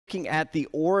looking at the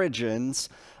origins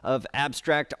of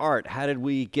abstract art. How did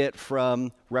we get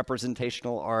from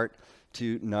representational art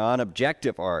to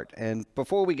non-objective art? And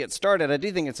before we get started, I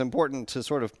do think it's important to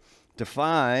sort of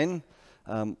define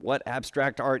what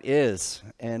abstract art is.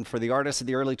 And for the artists of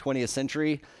the early 20th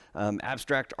century,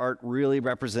 abstract art really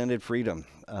represented freedom.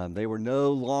 They were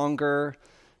no longer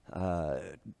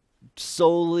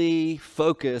solely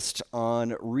focused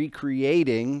on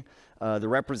recreating the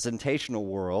representational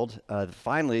world.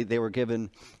 Finally, they were given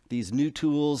these new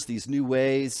tools, these new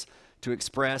ways to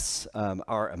express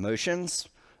our emotions,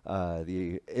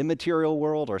 the immaterial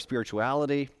world, our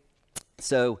spirituality.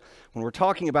 So when we're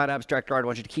talking about abstract art, I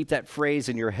want you to keep that phrase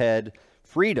in your head,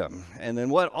 freedom. And then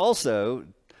what also,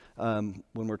 when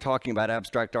we're talking about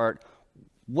abstract art,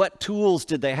 what tools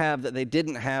did they have that they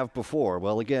didn't have before?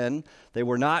 Well, again, they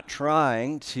were not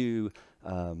trying to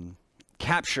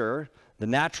capture the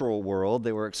natural world.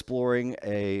 They were exploring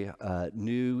a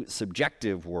new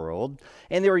subjective world,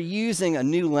 and they were using a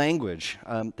new language.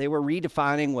 They were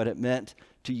redefining what it meant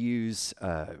to use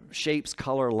shapes,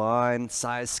 color, line,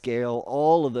 size, scale,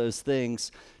 all of those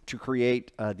things to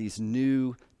create these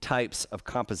new types of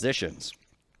compositions.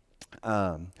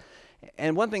 And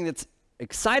one thing that's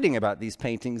exciting about these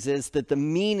paintings is that the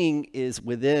meaning is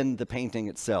within the painting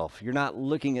itself. You're not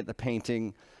looking at the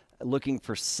painting looking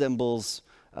for symbols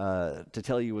to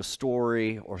tell you a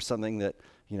story or something that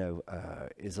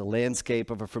is a landscape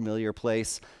of a familiar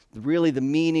place. Really, the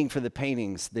meaning for the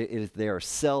paintings they are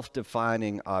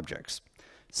self-defining objects.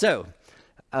 So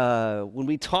when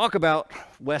we talk about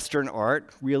Western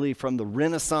art, really from the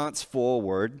Renaissance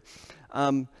forward,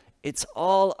 it's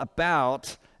all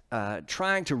about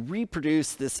trying to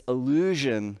reproduce this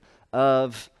illusion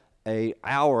of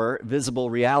our visible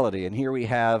reality. And here we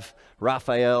have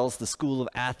Raphael's The School of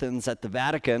Athens at the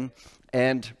Vatican.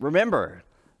 And remember,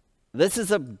 this is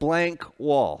a blank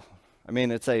wall. I mean,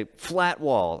 it's a flat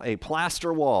wall, a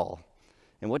plaster wall.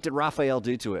 And what did Raphael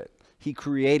do to it? He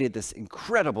created this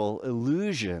incredible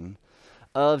illusion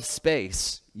of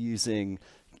space using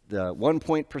the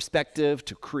one-point perspective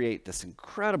to create this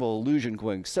incredible illusion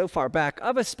going so far back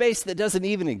of a space that doesn't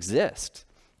even exist.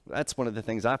 That's one of the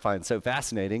things I find so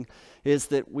fascinating, is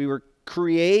that we were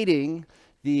creating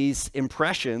these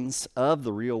impressions of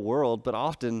the real world, but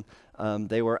often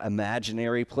they were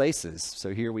imaginary places.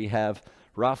 So here we have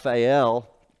Raphael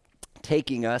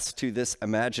taking us to this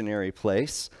imaginary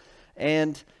place.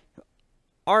 And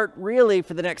art really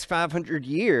for the next 500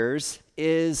 years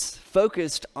is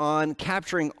focused on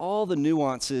capturing all the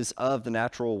nuances of the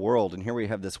natural world. And here we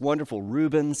have this wonderful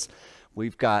Rubens.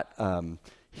 We've got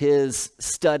his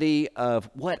study of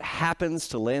what happens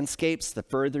to landscapes the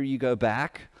further you go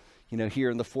back. Here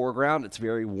in the foreground, it's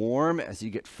very warm. As you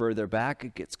get further back,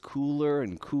 it gets cooler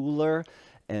and cooler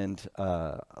and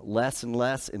less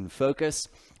in focus.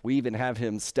 We even have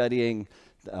him studying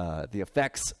the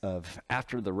effects of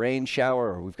after the rain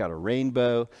shower, or we've got a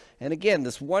rainbow. And again,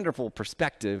 this wonderful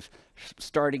perspective,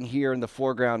 starting here in the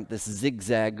foreground, this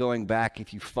zigzag going back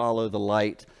if you follow the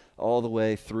light all the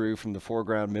way through from the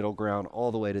foreground, middle ground,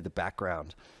 all the way to the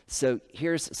background. So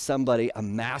here's somebody, a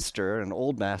master, an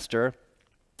old master,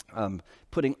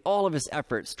 putting all of his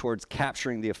efforts towards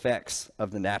capturing the effects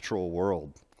of the natural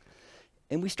world.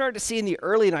 And we start to see in the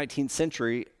early 19th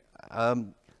century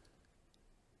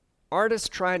artists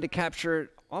trying to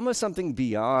capture almost something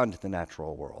beyond the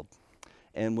natural world.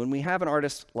 And when we have an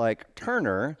artist like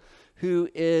Turner, who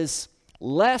is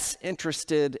less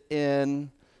interested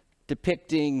in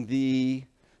depicting the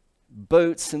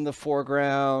boats in the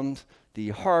foreground, the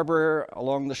harbor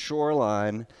along the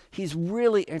shoreline, he's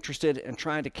really interested in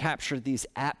trying to capture these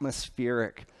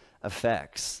atmospheric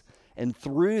effects. And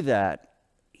through that,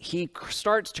 he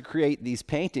starts to create these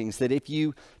paintings that if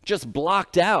you just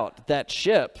blocked out that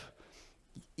ship,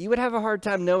 you would have a hard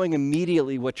time knowing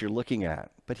immediately what you're looking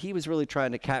at. But he was really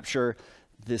trying to capture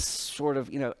this sort of,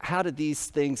 how did these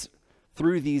things,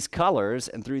 through these colors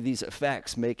and through these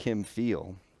effects, make him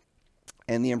feel?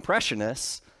 And the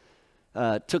Impressionists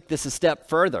took this a step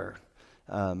further.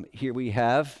 Here we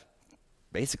have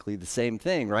basically the same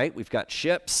thing, right? We've got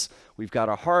ships, we've got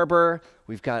a harbor,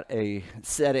 we've got a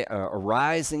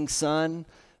rising sun,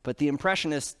 but the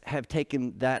Impressionists have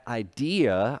taken that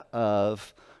idea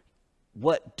of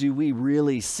what do we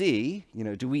really see?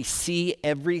 Do we see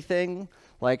everything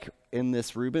like in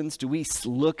this Rubens? Do we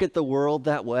look at the world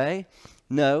that way?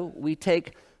 No, we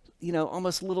take,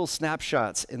 almost little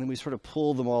snapshots and then we sort of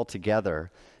pull them all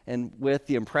together. And with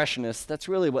the Impressionists, that's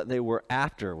really what they were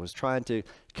after, was trying to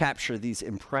capture these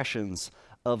impressions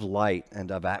of light and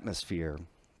of atmosphere.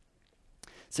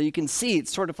 So you can see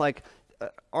it's sort of like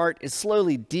art is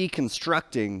slowly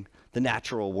deconstructing the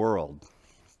natural world.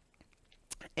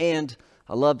 And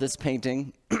I love this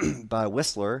painting by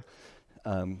Whistler.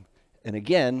 And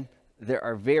again, there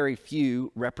are very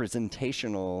few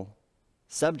representational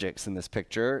subjects in this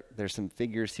picture. There's some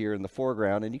figures here in the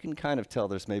foreground, and you can kind of tell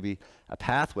there's maybe a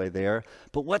pathway there.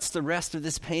 But what's the rest of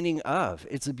this painting of?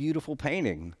 It's a beautiful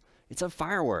painting. It's of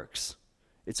fireworks.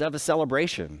 It's of a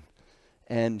celebration.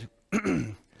 And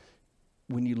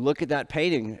when you look at that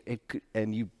painting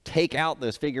and you take out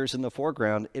those figures in the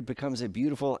foreground, it becomes a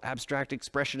beautiful abstract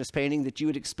expressionist painting that you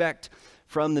would expect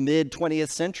from the mid-20th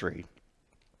century.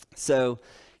 So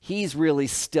he's really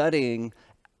studying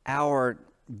our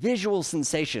visual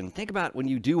sensation. Think about when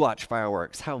you do watch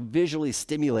fireworks, how visually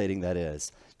stimulating that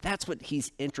is. That's what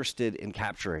he's interested in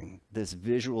capturing, this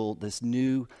visual, this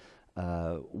new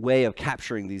way of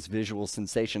capturing these visual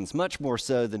sensations, much more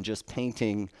so than just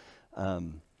painting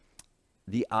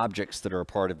the objects that are a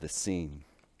part of the scene.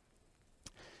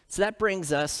 So that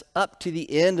brings us up to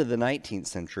the end of the 19th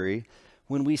century,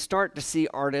 when we start to see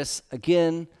artists,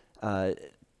 again,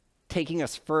 taking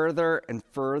us further and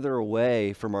further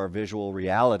away from our visual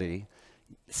reality.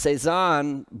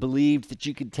 Cézanne believed that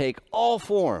you could take all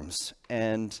forms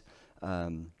and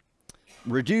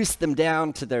reduce them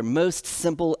down to their most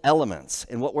simple elements.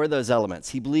 And what were those elements?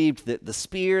 He believed that the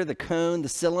spear, the cone, the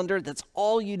cylinder, that's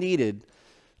all you needed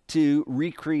to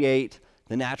recreate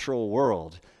the natural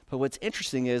world. But what's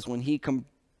interesting is when he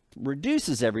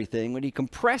reduces everything, when he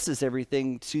compresses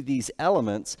everything to these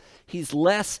elements, he's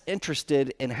less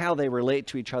interested in how they relate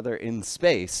to each other in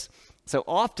space. So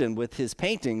often with his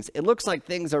paintings, it looks like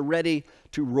things are ready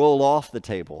to roll off the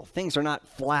table. Things are not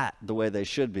flat the way they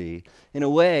should be. In a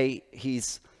way,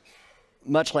 he's,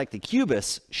 much like the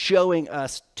Cubists, showing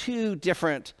us two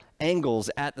different angles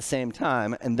at the same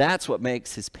time, and that's what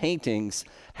makes his paintings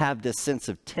have this sense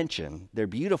of tension. They're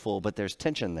beautiful, but there's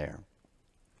tension there.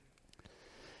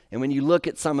 And when you look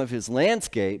at some of his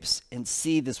landscapes and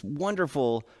see this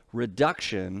wonderful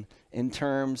reduction in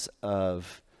terms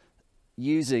of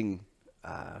using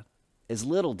as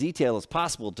little detail as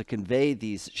possible to convey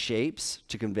these shapes,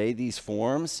 to convey these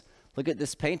forms, look at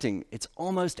this painting. It's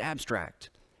almost abstract.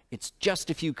 It's just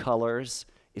a few colors.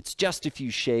 It's just a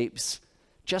few shapes,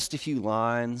 just a few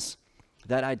lines.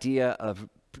 That idea of,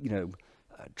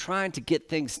 trying to get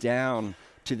things down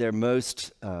to their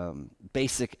most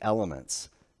basic elements.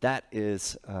 That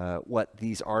is what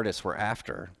these artists were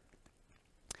after.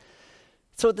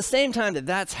 So at the same time that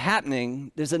that's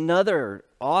happening, there's another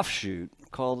offshoot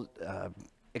called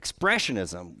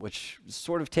Expressionism, which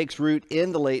sort of takes root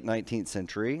in the late 19th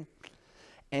century.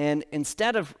 And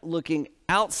instead of looking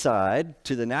outside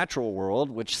to the natural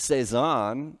world, which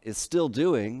Cézanne is still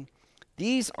doing,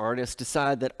 these artists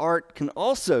decide that art can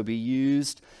also be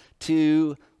used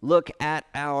to look at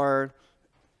our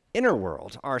inner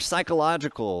world, our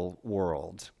psychological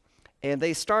world. And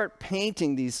they start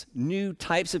painting these new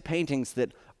types of paintings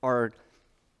that are,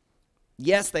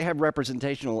 yes, they have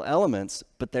representational elements,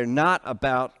 but they're not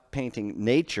about painting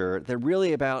nature. They're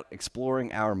really about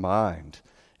exploring our mind.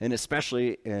 And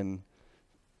especially in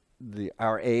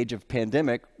our age of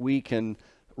pandemic, we can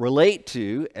relate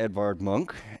to Edvard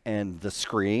Munch and the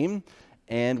Scream,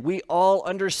 and we all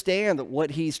understand what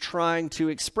he's trying to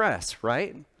express,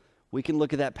 right? We can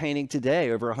look at that painting today,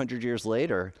 over 100 years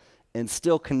later, and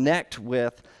still connect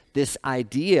with this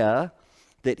idea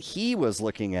that he was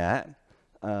looking at,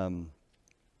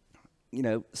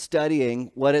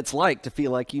 studying what it's like to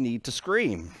feel like you need to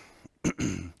scream.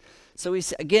 So we,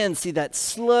 again, see that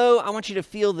slow, I want you to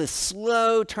feel this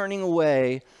slow turning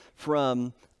away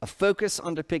from a focus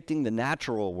on depicting the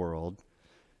natural world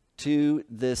to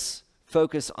this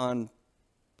focus on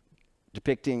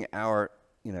depicting our,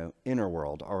 inner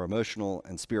world, our emotional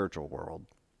and spiritual world.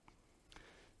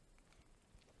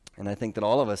 And I think that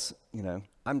all of us,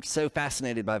 I'm so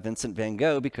fascinated by Vincent van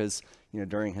Gogh because,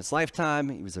 during his lifetime,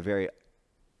 he was a very,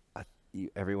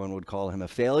 everyone would call him a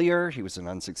failure. He was an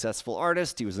unsuccessful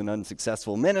artist. He was an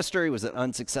unsuccessful minister. He was an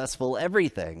unsuccessful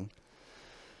everything.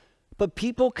 But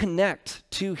people connect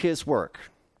to his work.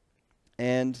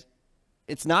 And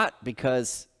it's not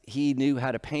because he knew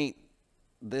how to paint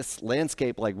this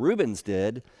landscape like Rubens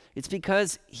did. It's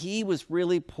because he was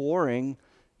really pouring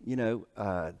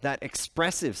that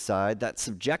expressive side, that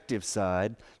subjective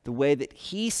side, the way that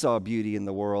he saw beauty in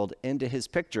the world into his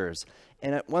pictures.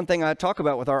 And one thing I talk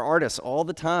about with our artists all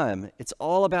the time, it's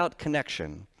all about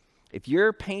connection. If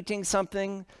you're painting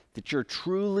something that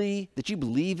you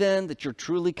believe in, that you're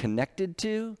truly connected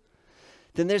to,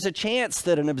 then there's a chance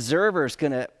that an observer is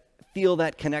going to feel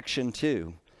that connection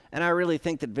too. And I really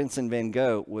think that Vincent van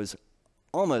Gogh was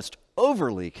almost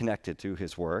overly connected to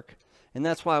his work. And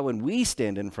that's why when we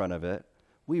stand in front of it,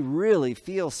 we really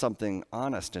feel something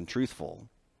honest and truthful.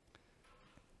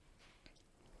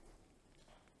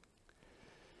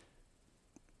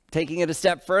 Taking it a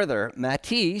step further,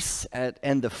 Matisse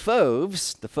and the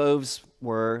Fauves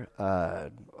were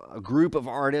a group of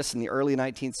artists in the early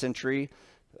 19th century.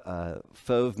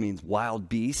 Fauve means wild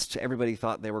beast. Everybody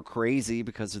thought they were crazy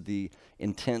because of the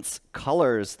intense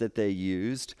colors that they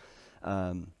used.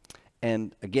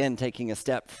 And again, taking a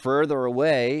step further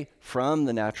away from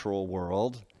the natural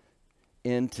world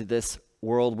into this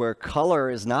world where color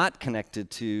is not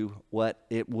connected to what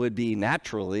it would be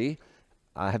naturally.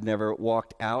 I have never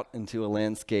walked out into a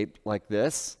landscape like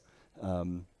this.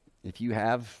 If you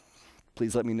have,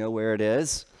 please let me know where it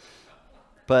is.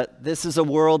 But this is a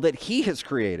world that he has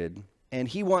created, and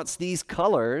he wants these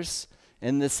colors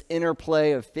and this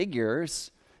interplay of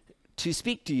figures to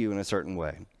speak to you in a certain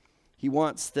way. He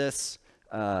wants this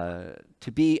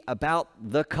to be about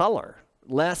the color,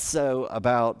 less so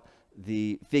about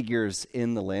the figures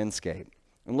in the landscape.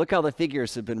 And look how the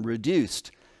figures have been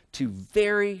reduced to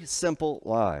very simple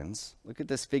lines. Look at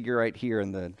this figure right here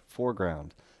in the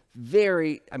foreground.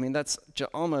 That's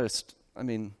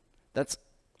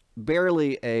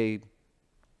barely a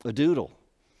doodle.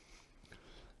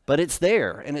 But it's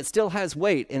there, and it still has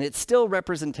weight, and it's still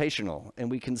representational, and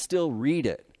we can still read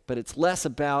it. But it's less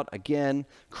about, again,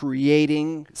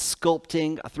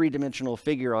 sculpting a three-dimensional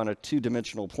figure on a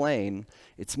two-dimensional plane.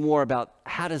 It's more about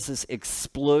how does this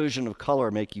explosion of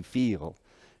color make you feel?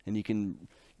 And you can,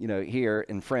 here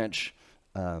in French,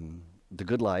 the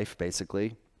good life,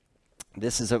 basically.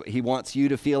 He wants you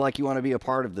to feel like you want to be a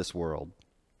part of this world.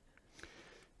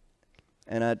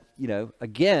 And,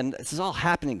 again, this is all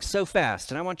happening so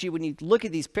fast. And I want you, when you look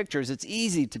at these pictures, it's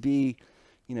easy to be,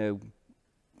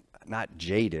 not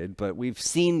jaded, but we've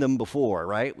seen them before,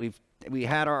 right? We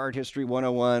had our Art History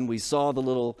 101. We saw the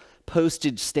little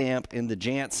postage stamp in the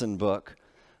Jansen book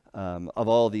of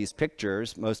all these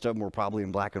pictures. Most of them were probably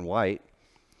in black and white.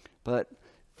 But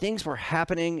things were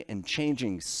happening and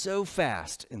changing so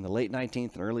fast in the late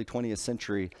 19th and early 20th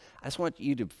century. I just want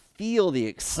you to feel the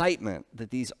excitement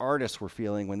that these artists were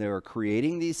feeling when they were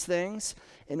creating these things,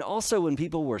 and also when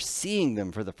people were seeing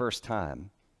them for the first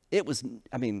time. It was,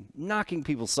 knocking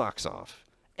people's socks off.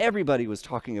 Everybody was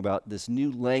talking about this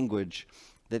new language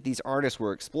that these artists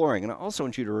were exploring. And I also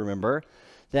want you to remember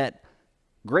that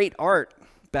great art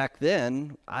back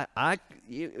then,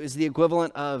 it was the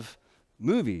equivalent of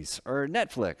movies or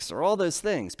Netflix or all those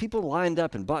things. People lined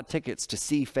up and bought tickets to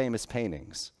see famous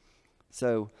paintings.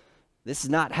 So this is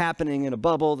not happening in a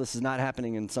bubble. This is not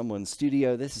happening in someone's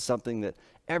studio. This is something that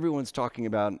everyone's talking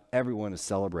about and everyone is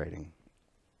celebrating.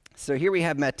 So here we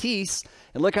have Matisse,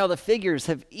 and look how the figures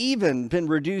have even been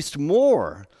reduced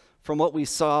more from what we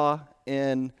saw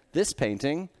in this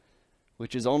painting,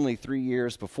 which is only 3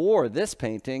 years before this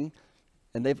painting,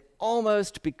 and they've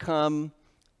almost become,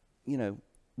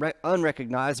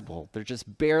 unrecognizable. They're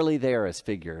just barely there as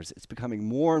figures. It's becoming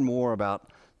more and more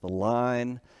about the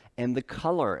line and the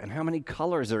color, and how many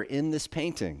colors are in this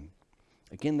painting.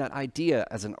 Again, that idea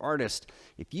as an artist,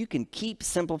 if you can keep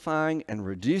simplifying and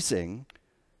reducing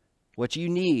what you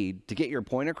need to get your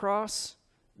point across,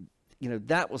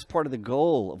 that was part of the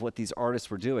goal of what these artists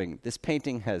were doing. This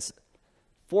painting has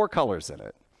 4 colors in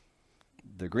it: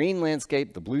 the green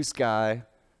landscape, the blue sky,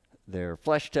 their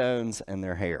flesh tones, and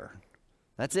their hair.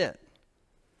 That's it.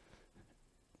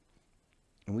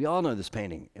 And we all know this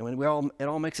painting, and it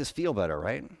all makes us feel better,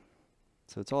 right?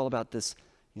 So it's all about this,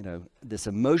 this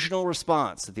emotional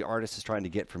response that the artist is trying to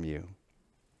get from you.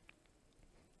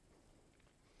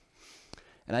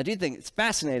 And I do think it's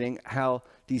fascinating how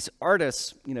these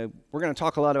artists, we're going to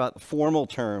talk a lot about the formal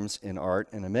terms in art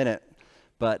in a minute,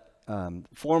 but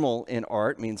formal in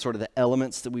art means sort of the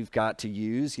elements that we've got to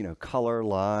use, color,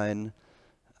 line,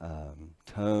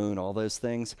 tone, all those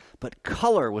things. But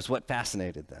color was what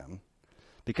fascinated them,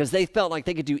 because they felt like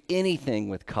they could do anything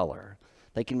with color.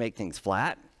 They can make things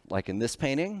flat, like in this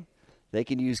painting. They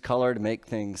can use color to make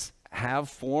things have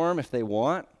form if they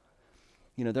want.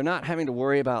 They're not having to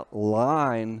worry about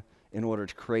line in order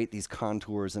to create these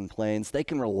contours and planes. They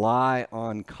can rely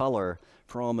on color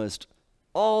for almost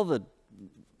all the,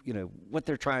 what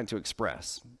they're trying to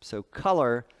express. So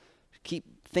color, keep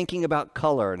thinking about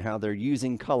color and how they're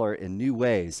using color in new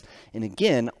ways. And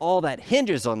again, all that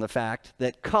hinges on the fact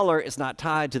that color is not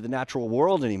tied to the natural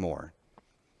world anymore.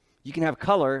 You can have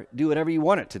color do whatever you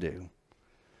want it to do.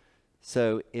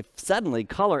 So if suddenly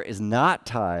color is not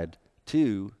tied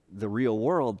to the real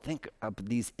world, think of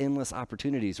these endless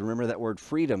opportunities. Remember that word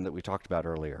freedom that we talked about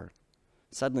earlier.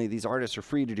 Suddenly these artists are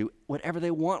free to do whatever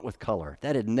they want with color.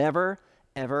 That had never,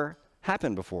 ever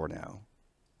happened before now.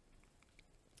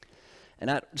 And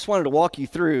I just wanted to walk you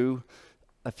through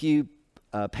a few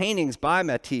paintings by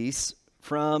Matisse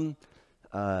from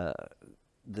the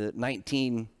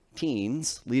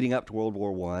 19-teens leading up to World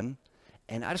War I.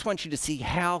 And I just want you to see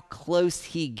how close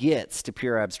he gets to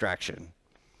pure abstraction.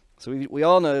 So we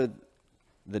all know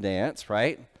the dance,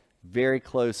 right? Very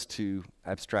close to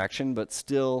abstraction, but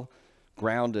still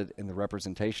grounded in the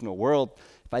representational world.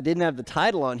 If I didn't have the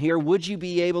title on here, would you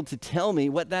be able to tell me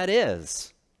what that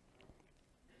is?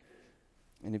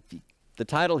 And if the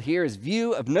title here is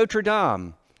View of Notre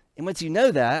Dame. And once you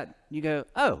know that, you go,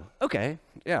 oh, okay,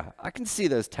 yeah, I can see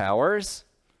those towers.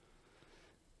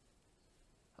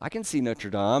 I can see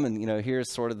Notre Dame, and here's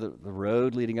sort of the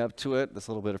road leading up to it, this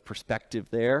little bit of perspective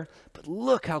there. But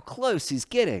look how close he's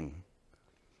getting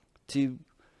to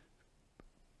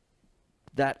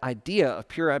that idea of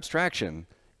pure abstraction.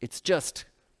 It's just,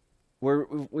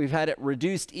 we've had it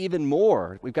reduced even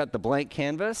more. We've got the blank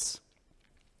canvas.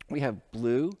 We have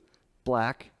blue,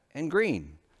 black, and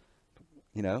green.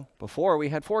 Before we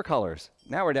had 4 colors.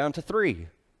 Now we're down to 3.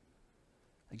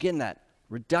 Again, that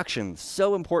reduction,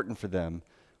 so important for them.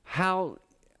 How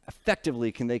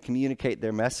effectively can they communicate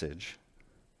their message?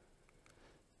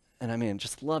 And I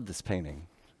just love this painting.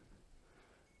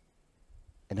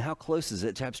 And how close is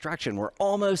it to abstraction? We're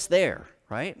almost there,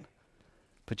 right?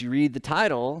 But you read the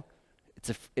title,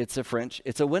 it's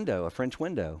a window, a French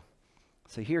window.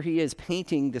 So here he is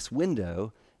painting this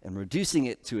window and reducing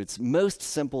it to its most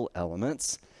simple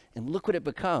elements, and look what it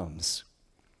becomes.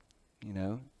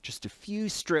 Just a few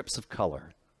strips of color.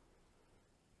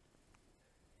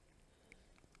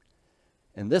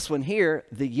 And this one here,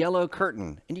 the yellow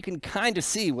curtain. And you can kind of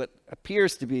see what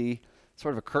appears to be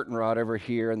sort of a curtain rod over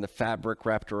here and the fabric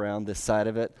wrapped around this side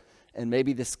of it. And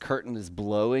maybe this curtain is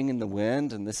blowing in the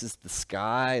wind, and this is the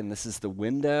sky, and this is the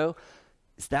window.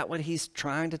 Is that what he's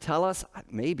trying to tell us?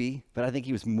 Maybe, but I think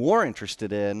he was more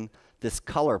interested in this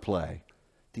color play.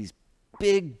 These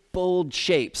big, bold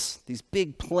shapes, these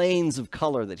big planes of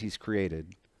color that he's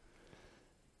created.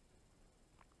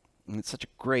 And it's such a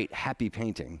great, happy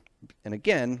painting. And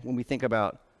again, when we think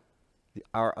about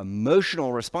our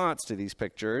emotional response to these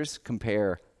pictures,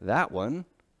 compare that one.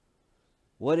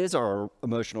 What is our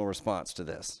emotional response to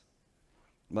this?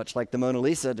 Much like the Mona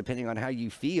Lisa, depending on how you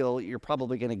feel, you're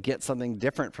probably going to get something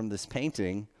different from this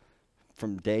painting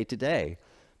from day to day.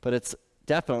 But it's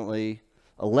definitely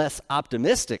a less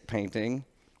optimistic painting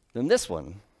than this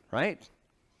one, right?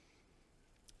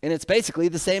 And it's basically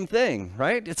the same thing,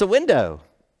 right? It's a window.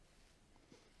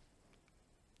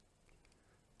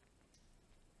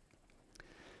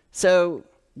 So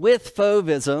with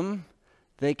Fauvism,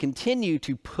 they continue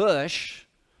to push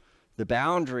the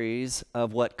boundaries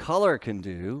of what color can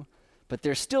do, but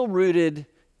they're still rooted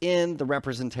in the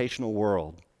representational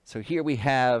world. So here we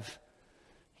have,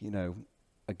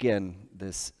 again,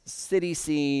 this city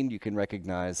scene. You can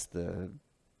recognize the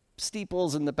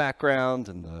steeples in the background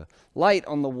and the light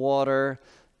on the water.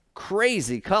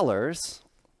 Crazy colors,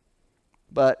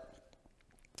 but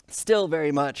still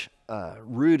very much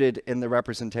rooted in the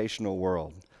representational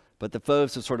world. But the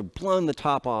Fauves have sort of blown the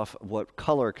top off of what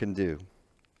color can do.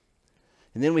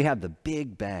 And then we have the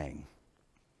Big Bang.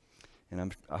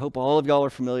 And I hope all of y'all are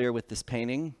familiar with this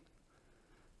painting.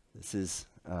 This is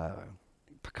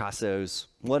Picasso's,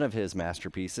 one of his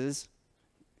masterpieces.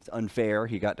 It's unfair,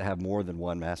 he got to have more than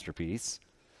one masterpiece.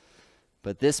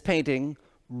 But this painting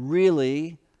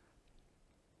really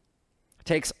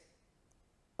takes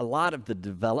a lot of the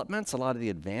developments, a lot of the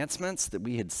advancements that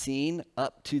we had seen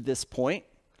up to this point,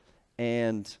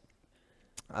 and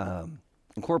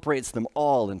incorporates them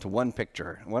all into one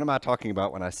picture. And what am I talking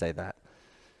about when I say that?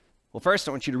 Well, first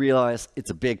I want you to realize it's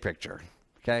a big picture,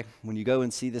 okay? When you go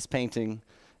and see this painting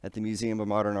at the Museum of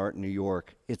Modern Art in New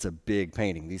York, it's a big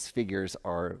painting. These figures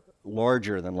are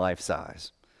larger than life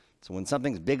size. So when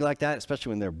something's big like that,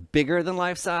 especially when they're bigger than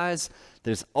life size,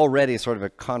 there's already sort of a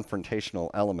confrontational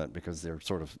element because they're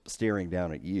sort of staring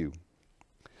down at you.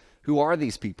 Who are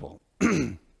these people?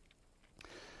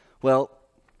 Well,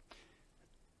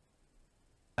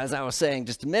 as I was saying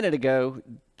just a minute ago,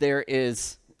 there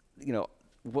is,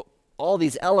 all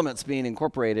these elements being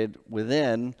incorporated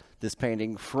within this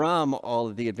painting from all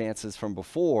of the advances from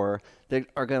before that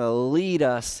are going to lead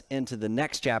us into the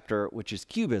next chapter, which is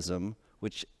Cubism,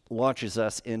 which launches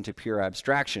us into pure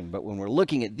abstraction. But when we're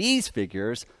looking at these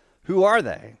figures, who are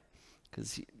they?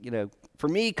 Because, for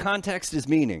me, context is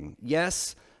meaning.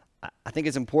 Yes, I think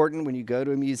it's important when you go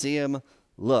to a museum,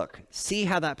 look, see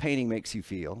how that painting makes you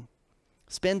feel.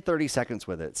 Spend 30 seconds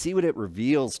with it. See what it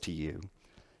reveals to you.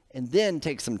 And then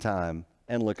take some time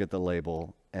and look at the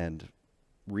label and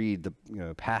read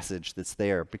the passage that's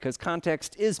there, because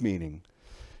context is meaning.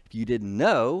 If you didn't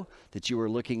know that you were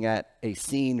looking at a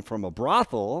scene from a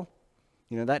brothel,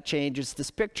 that changes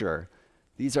this picture.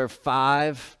 These are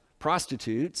 5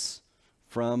 prostitutes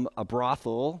from a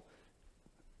brothel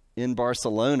in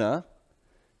Barcelona,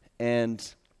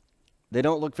 and they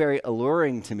don't look very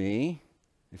alluring to me.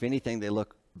 If anything, they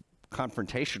look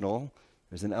confrontational.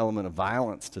 There's an element of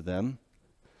violence to them.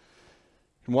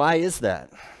 And why is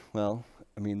that? Well,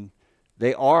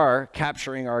 they are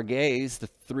capturing our gaze. The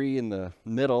 3 in the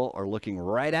middle are looking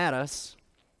right at us.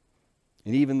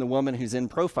 And even the woman who's in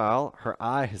profile, her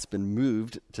eye has been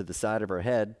moved to the side of her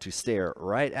head to stare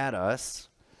right at us.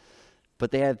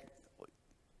 But they have,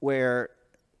 where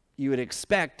you would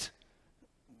expect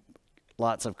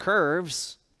lots of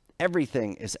curves,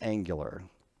 everything is angular,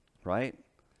 right?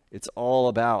 It's all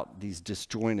about these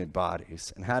disjointed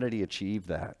bodies. And how did he achieve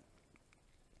that?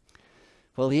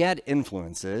 Well, he had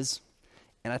influences,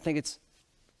 and I think it's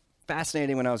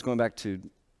fascinating when I was going back to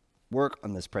work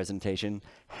on this presentation,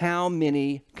 how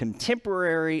many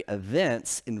contemporary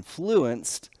events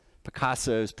influenced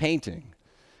Picasso's painting.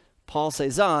 Paul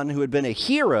Cézanne, who had been a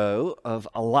hero of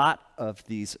a lot of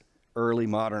these early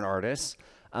modern artists,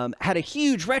 had a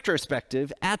huge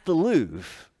retrospective at the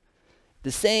Louvre.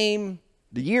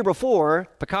 The year before,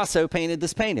 Picasso painted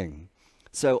this painting.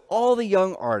 So all the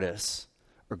young artists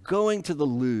are going to the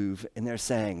Louvre and they're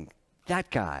saying,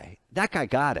 that guy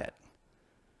got it.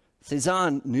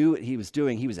 Cézanne knew what he was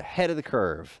doing. He was ahead of the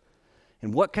curve.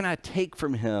 And what can I take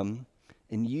from him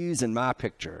and use in my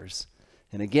pictures?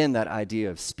 And again, that idea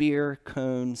of spear,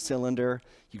 cone, cylinder,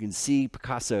 you can see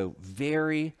Picasso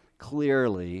very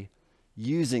clearly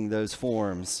using those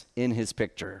forms in his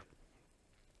picture.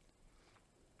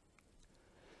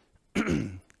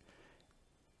 And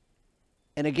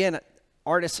again,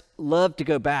 artists love to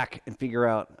go back and figure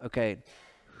out, okay,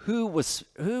 who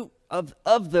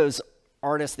of those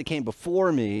artists that came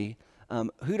before me,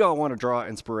 who do I want to draw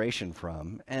inspiration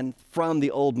from? And from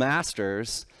the old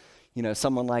masters,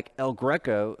 someone like El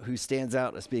Greco, who stands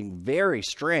out as being very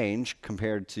strange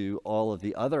compared to all of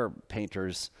the other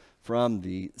painters from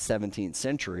the 17th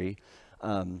century.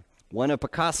 One of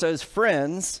Picasso's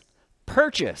friends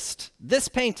purchased this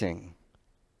painting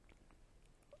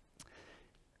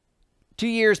 2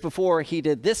 years before he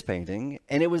did this painting,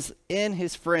 and it was in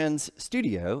his friend's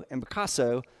studio, and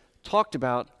Picasso talked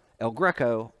about El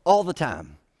Greco all the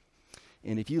time.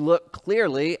 And if you look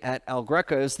clearly at El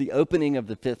Greco's The Opening of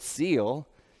the Fifth Seal,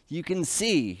 you can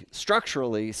see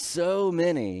structurally so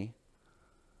many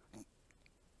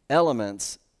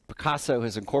elements Picasso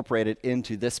has incorporated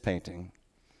into this painting.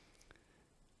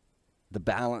 The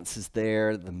balance is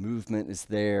there, the movement is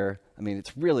there.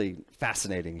 It's really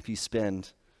fascinating.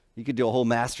 You could do a whole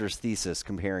master's thesis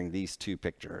comparing these 2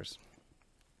 pictures.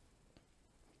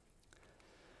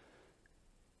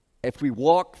 If we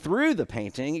walk through the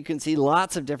painting, you can see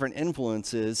lots of different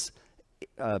influences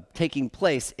taking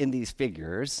place in these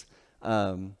figures.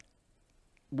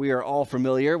 We are all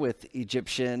familiar with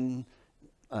Egyptian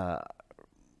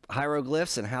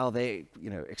hieroglyphs and how they,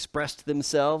 expressed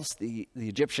themselves. The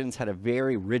Egyptians had a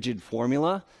very rigid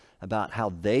formula about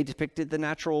how they depicted the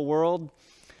natural world.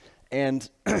 And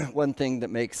one thing that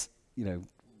makes,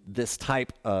 this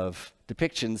type of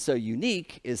depiction so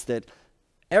unique is that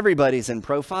everybody's in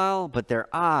profile, but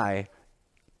their eye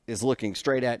is looking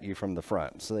straight at you from the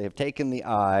front. So they have taken the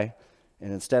eye,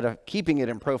 and instead of keeping it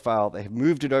in profile, they have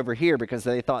moved it over here because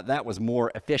they thought that was more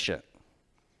efficient.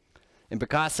 And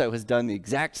Picasso has done the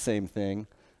exact same thing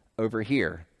over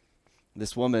here.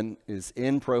 This woman is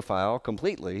in profile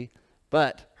completely,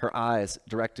 but her eye is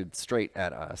directed straight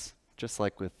at us, just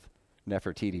like with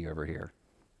Nefertiti over here.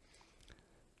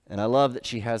 And I love that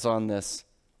she has on this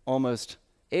almost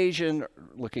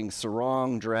Asian-looking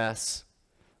sarong dress,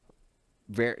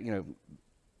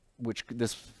 which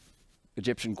this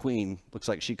Egyptian queen looks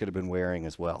like she could have been wearing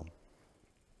as well.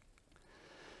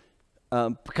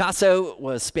 Picasso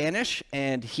was Spanish,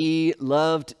 and he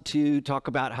loved to talk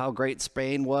about how great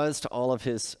Spain was to all of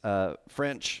his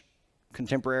French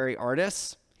contemporary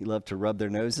artists. He loved to rub their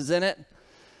noses in it.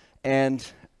 And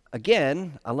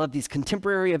again, I love these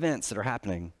contemporary events that are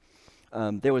happening.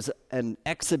 There was an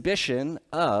exhibition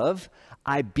of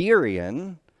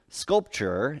Iberian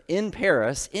sculpture in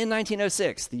Paris in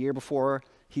 1906, the year before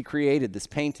he created this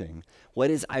painting. What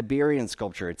is Iberian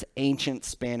sculpture? It's ancient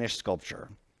Spanish sculpture.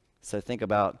 So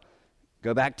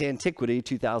go back to antiquity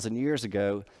 2,000 years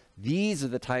ago. These are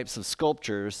the types of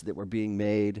sculptures that were being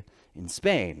made in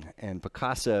Spain. And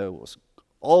Picasso was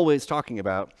always talking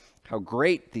about how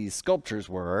great these sculptures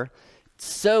were,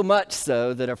 So much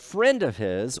so that a friend of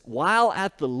his, while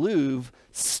at the Louvre,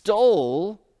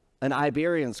 stole an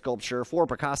Iberian sculpture for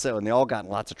Picasso, and they all got in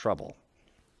lots of trouble.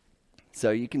 So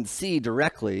you can see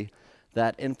directly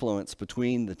that influence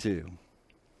between the two.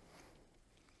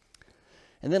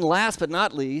 And then last but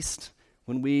not least,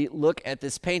 when we look at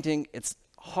this painting, it's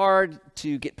hard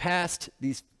to get past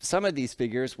some of these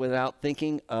figures without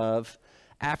thinking of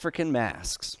African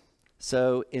masks.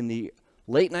 So in the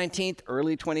late 19th,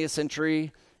 early 20th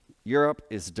century, Europe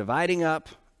is dividing up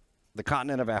the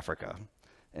continent of Africa.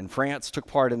 And France took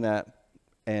part in that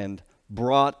and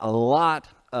brought a lot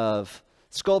of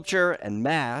sculpture and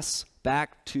masks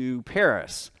back to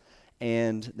Paris.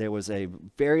 And there was a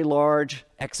very large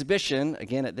exhibition,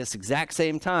 again at this exact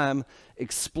same time,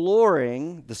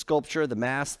 exploring the sculpture, the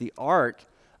masks, the art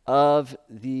of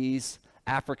these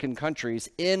African countries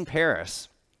in Paris.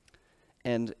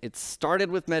 And it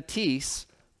started with Matisse,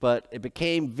 but it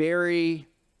became very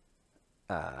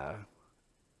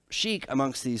chic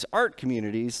amongst these art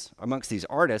communities, amongst these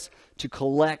artists, to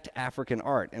collect African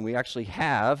art. And we actually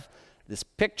have this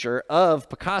picture of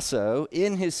Picasso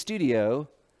in his studio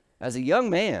as a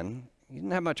young man. He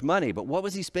didn't have much money, but what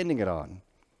was he spending it on?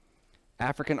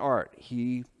 African art.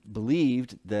 He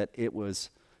believed that it was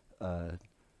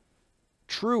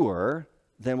truer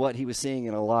than what he was seeing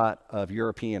in a lot of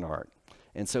European art.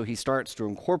 And so he starts to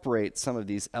incorporate some of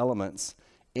these elements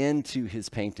into his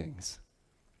paintings.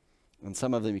 And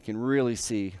some of them you can really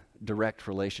see direct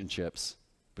relationships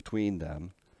between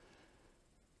them.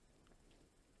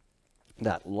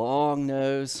 That long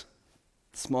nose,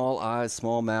 small eyes,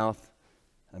 small mouth.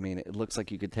 I mean, it looks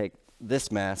like you could take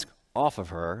this mask off of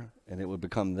her and it would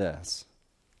become this.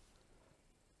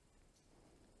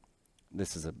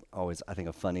 This is always, I think,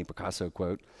 a funny Picasso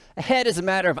quote. A head is a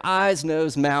matter of eyes,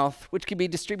 nose, mouth, which can be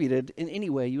distributed in any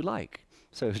way you like.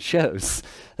 So it shows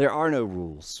there are no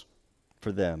rules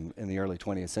for them in the early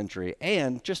 20th century.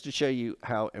 And just to show you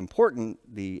how important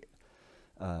the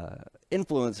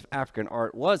influence of African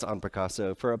art was on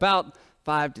Picasso, for about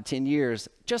 5 to 10 years,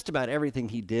 just about everything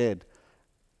he did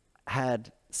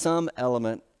had some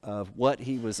element of what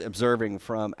he was observing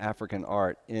from African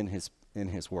art in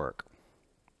his work.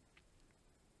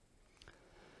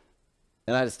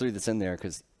 And I just threw this in there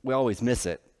because we always miss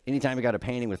it. Anytime you got a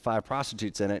painting with 5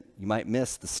 prostitutes in it, you might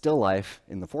miss the still life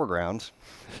in the foreground.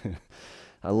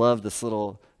 I love this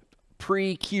little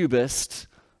pre-cubist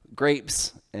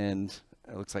grapes and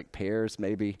it looks like pears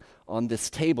maybe on this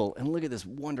table. And look at this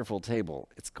wonderful table.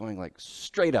 It's going like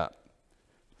straight up.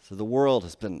 So the world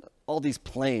has been, all these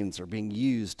planes are being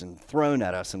used and thrown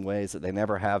at us in ways that they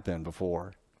never have been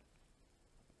before.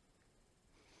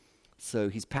 So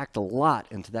he's packed a lot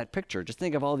into that picture. Just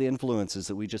think of all the influences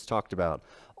that we just talked about.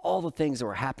 All the things that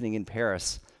were happening in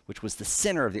Paris, which was the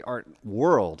center of the art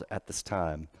world at this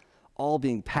time, all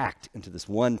being packed into this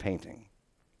one painting.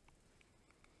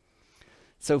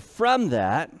 So from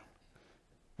that,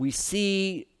 we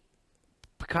see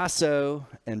Picasso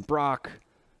and Braque,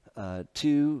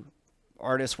 two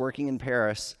artists working in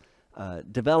Paris,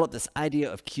 develop this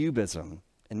idea of cubism.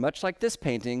 And much like this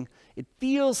painting, it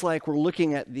feels like we're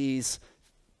looking at these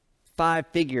 5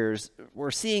 figures, we're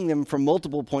seeing them from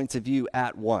multiple points of view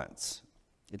at once.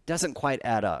 It doesn't quite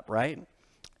add up, right?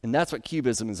 And that's what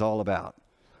cubism is all about.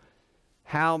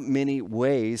 How many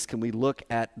ways can we look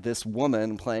at this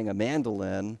woman playing a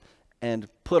mandolin and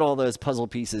put all those puzzle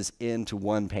pieces into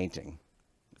one painting?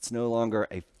 It's no longer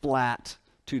a flat,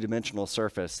 2-dimensional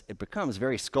surface. It becomes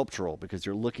very sculptural because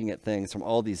you're looking at things from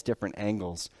all these different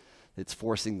angles. It's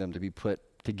forcing them to be put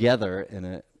together in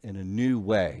a new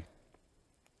way.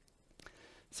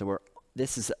 So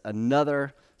this is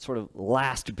another sort of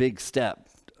last big step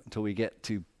until we get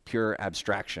to pure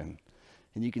abstraction.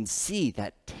 And you can see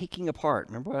that taking apart.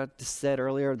 Remember what I just said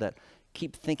earlier? That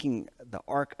keep thinking the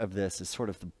arc of this is sort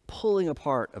of the pulling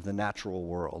apart of the natural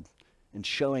world and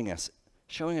showing us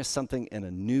something in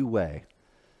a new way.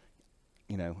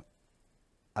 You know,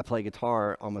 I play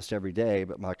guitar almost every day,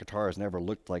 but my guitar has never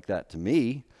looked like that to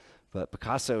me. But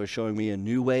Picasso is showing me a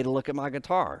new way to look at my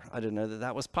guitar. I didn't know that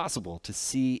that was possible, to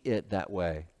see it that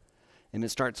way. And it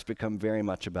starts to become very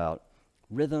much about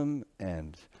rhythm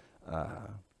and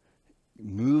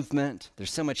movement.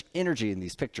 There's so much energy in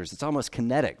these pictures. It's almost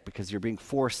kinetic because you're being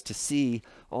forced to see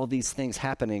all these things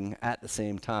happening at the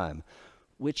same time,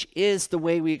 which is the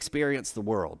way we experience the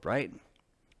world, right?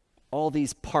 All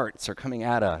these parts are coming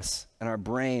at us, and our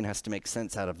brain has to make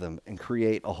sense out of them and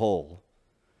create a whole.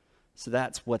 So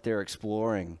that's what they're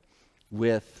exploring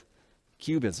with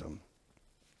Cubism.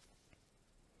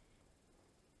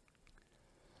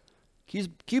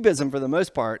 Cubism, for the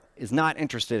most part, is not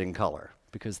interested in color.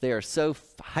 because they are so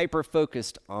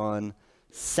hyper-focused on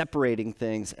separating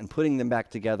things and putting them back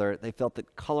together. They felt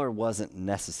that color wasn't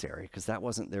necessary because that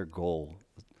wasn't their goal.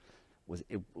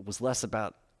 It was less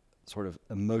about sort of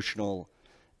emotional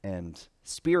and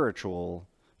spiritual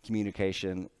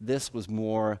communication. This was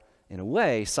more, in a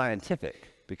way, scientific,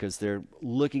 because they're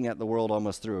looking at the world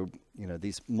almost through,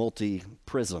 these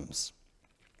multi-prisms.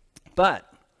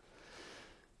 But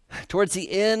towards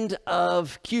the end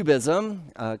of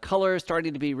Cubism, color is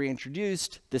starting to be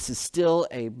reintroduced. This is still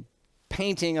a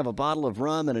painting of a bottle of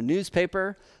rum and a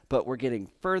newspaper, but we're getting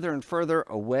further and further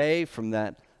away from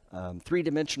that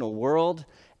three-dimensional world.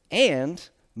 And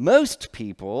most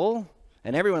people,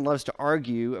 and everyone loves to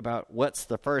argue about what's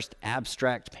the first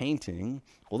abstract painting.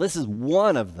 Well, this is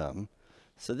one of them.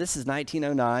 So this is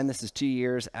 1909. This is 2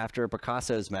 years after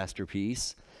Picasso's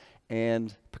masterpiece.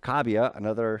 And Picabia,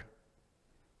 another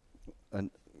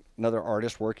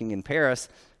artist working in Paris,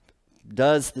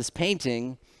 does this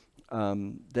painting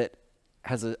that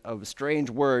has a strange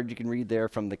word you can read there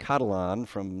from the Catalan,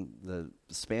 from the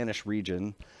Spanish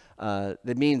region,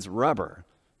 that means rubber.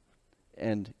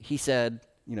 And he said,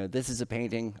 this is a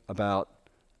painting about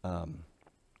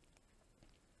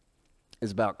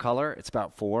color, it's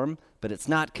about form, but it's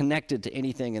not connected to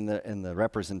anything in the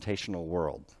representational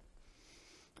world.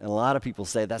 And a lot of people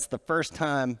say that's the first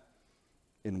time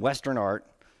in Western art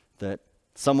that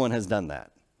someone has done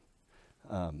that.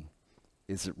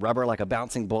 Is it rubber like a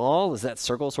bouncing ball? Is that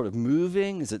circle sort of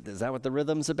moving? Is that what the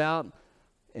rhythm's about?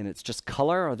 And it's just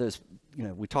color? Are those,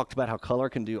 we talked about how color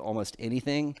can do almost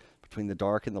anything between the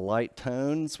dark and the light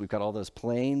tones. We've got all those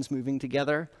planes moving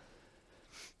together.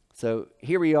 So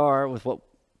here we are with what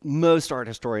most art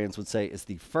historians would say is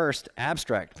the first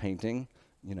abstract painting.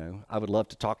 I would love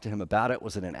to talk to him about it.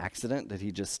 Was it an accident?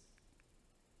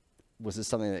 Was this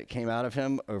something that came out of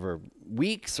him over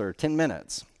weeks or 10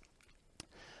 minutes?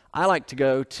 I like to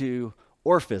go to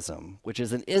Orphism, which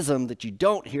is an ism that you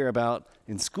don't hear about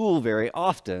in school very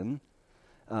often.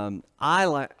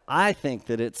 I think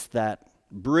that it's that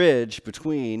bridge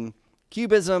between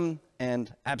Cubism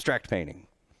and abstract painting.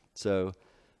 So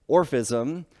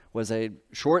Orphism was a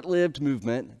short-lived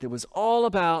movement that was all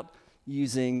about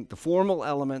using the formal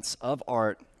elements of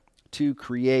art to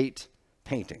create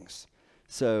paintings.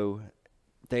 So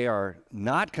they are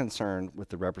not concerned with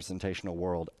the representational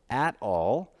world at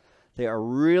all. They are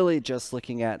really just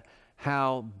looking at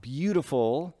how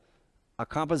beautiful a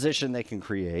composition they can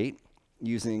create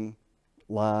using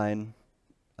line,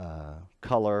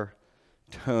 color,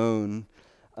 tone.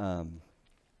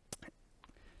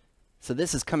 So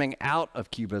this is coming out of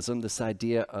Cubism, this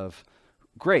idea of,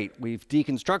 great, we've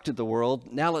deconstructed the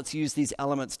world, now let's use these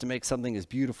elements to make something as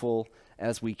beautiful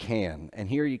as we can. And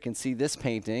here you can see this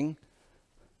painting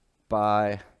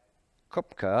by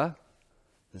Kupka,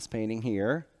 this painting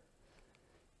here,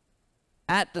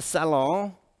 at the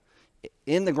Salon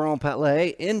in the Grand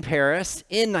Palais in Paris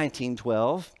in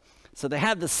 1912. So they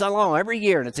have the Salon every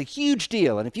year, and it's a huge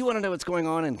deal. And if you want to know what's going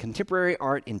on in contemporary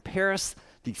art in Paris,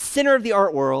 the center of the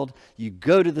art world, you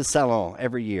go to the Salon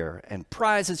every year. And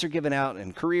prizes are given out,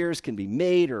 and careers can be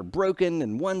made or broken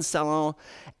in one Salon.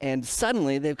 And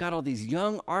suddenly, they've got all these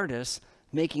young artists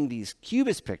making these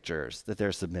Cubist pictures that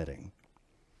they're submitting.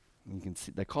 You can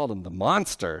see, they call them the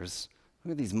monsters.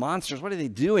 Look at these monsters. What are they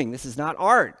doing? This is not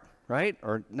art, right?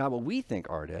 Or not what we think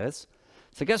art is.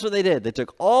 So guess what they did? They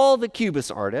took all the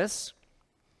Cubist artists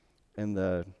and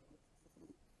the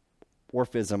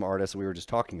Orphism artists we were just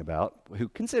talking about, who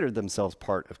considered themselves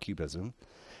part of Cubism,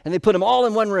 and they put them all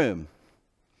in one room.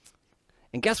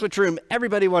 And guess which room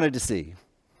everybody wanted to see?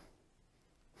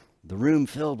 The room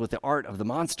filled with the art of the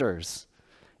monsters.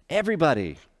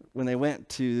 Everybody, when they went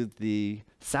to the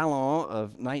Salon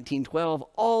of 1912,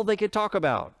 all they could talk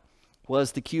about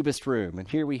was the Cubist room. And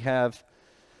here we have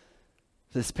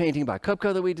this painting by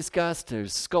Kupka that we discussed.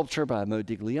 There's sculpture by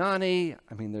Modigliani.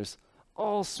 I mean, there's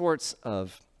all sorts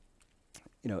of,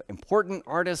 important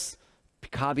artists.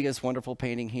 Picabia's wonderful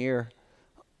painting here.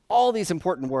 All these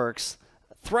important works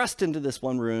thrust into this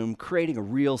one room, creating a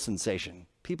real sensation.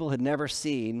 People had never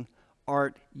seen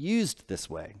art used this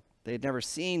way. They had never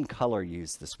seen color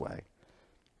used this way.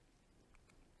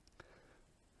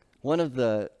 One of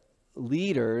the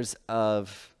leaders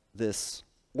of this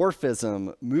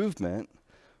Orphism movement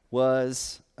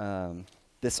was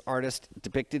this artist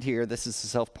depicted here. This is a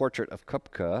self-portrait of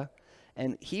Kupka,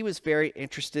 and he was very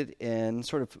interested in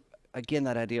sort of, again,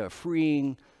 that idea of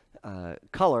freeing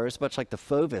colors, much like the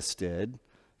Fauvists did,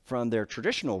 from their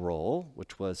traditional role,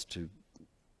 which was to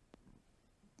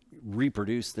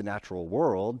reproduce the natural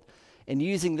world, and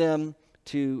using them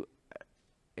to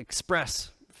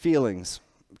express feelings,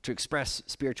 to express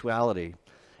spirituality.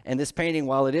 And this painting,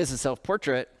 while it is a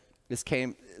self-portrait, it's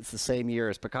the same year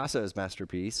as Picasso's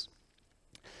masterpiece.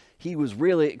 He was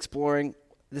really exploring,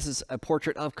 this is a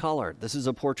portrait of color. This is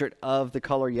a portrait of the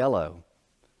color yellow.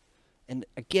 And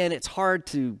again, it's hard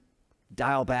to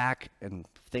dial back and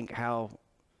think how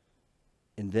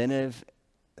inventive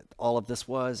all of this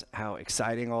was, how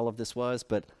exciting all of this was,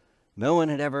 but no one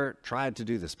had ever tried to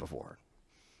do this before.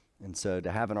 And so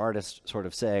to have an artist sort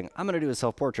of saying, I'm going to do a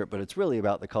self-portrait, but it's really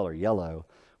about the color yellow,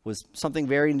 was something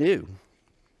very new.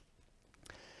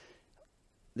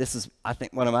 This is, I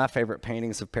think, one of my favorite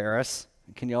paintings of Paris.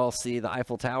 Can you all see the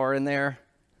Eiffel Tower in there?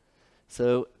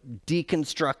 So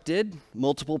deconstructed,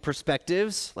 multiple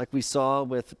perspectives, like we saw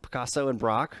with Picasso and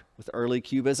Braque, with early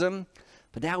Cubism.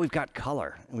 But now we've got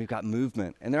color, and we've got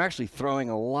movement. And they're actually throwing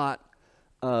a lot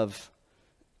of,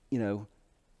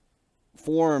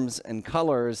 forms and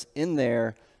colors in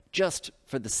there just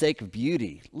for the sake of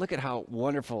beauty. Look at how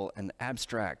wonderful and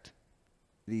abstract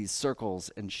these circles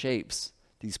and shapes,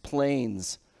 these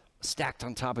planes stacked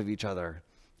on top of each other,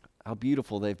 how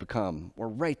beautiful they've become. We're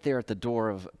right there at the door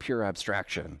of pure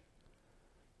abstraction.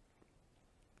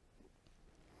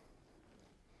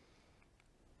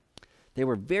 They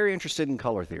were very interested in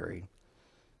color theory.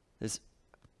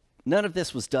 None of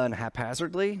this was done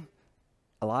haphazardly.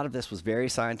 A lot of this was very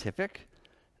scientific.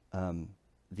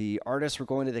 The artists were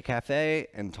going to the cafe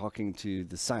and talking to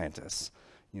the scientists.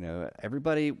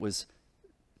 Everybody was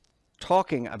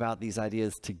talking about these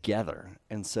ideas together.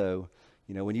 And so,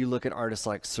 when you look at artists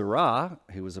like Seurat,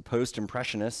 who was a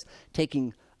post-impressionist,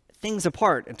 taking things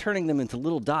apart and turning them into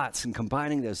little dots and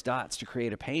combining those dots to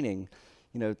create a painting,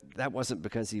 that wasn't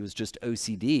because he was just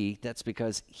OCD. That's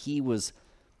because he was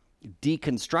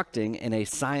deconstructing in a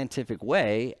scientific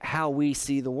way how we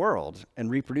see the world and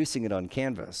reproducing it on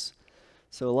canvas.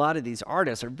 So a lot of these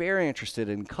artists are very interested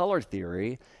in color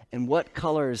theory and what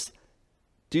colors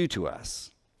do to us,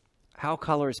 how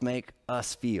colors make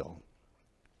us feel.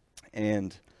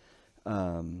 And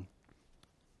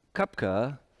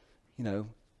Kupka,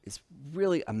 is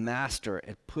really a master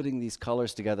at putting these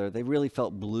colors together. They really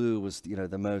felt blue was,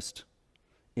 the most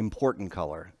important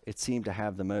color. It seemed to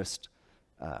have the most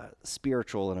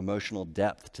spiritual and emotional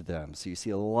depth to them. So you see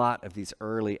a lot of these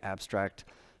early abstract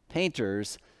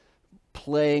painters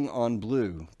playing on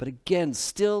blue, but again,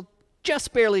 still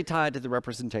just barely tied to the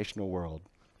representational world.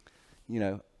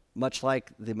 Much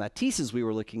like the Matisses we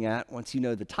were looking at, once you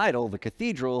know the title, The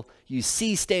Cathedral, you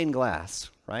see stained glass,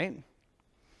 right?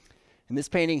 And this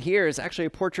painting here is actually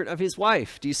a portrait of his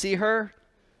wife. Do you see her?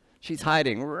 She's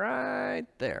hiding right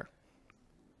there.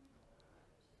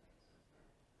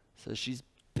 So she's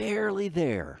barely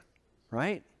there,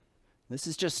 right? This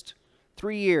is just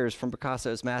 3 years from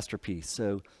Picasso's masterpiece,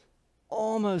 so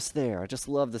almost there. I just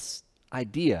love this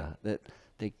idea that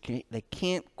they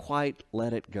can't quite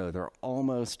let it go. They're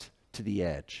almost to the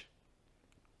edge.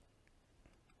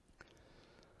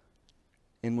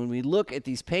 And when we look at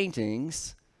these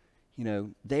paintings,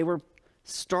 they were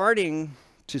starting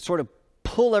to sort of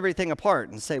pull everything apart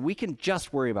and say, we can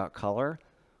just worry about color.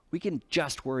 We can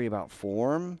just worry about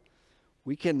form.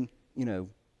 We can,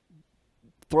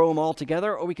 throw them all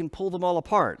together, or we can pull them all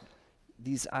apart.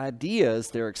 These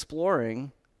ideas they're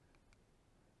exploring,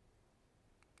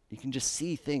 you can just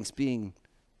see things being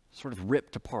sort of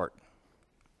ripped apart,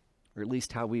 or at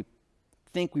least how we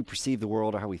think we perceive the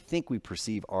world, or how we think we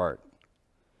perceive art.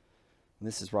 And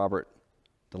this is Robert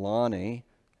Delaunay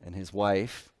and his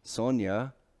wife,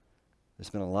 Sonia. There's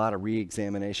been a lot of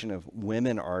re-examination of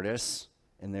women artists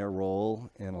and their role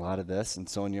in a lot of this, and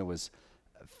Sonia was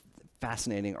a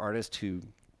fascinating artist who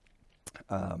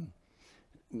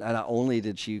not only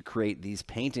did she create these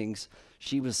paintings,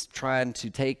 she was trying to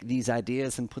take these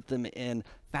ideas and put them in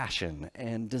fashion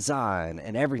and design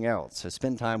and everything else. So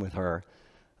spend time with her.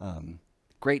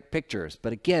 Great pictures.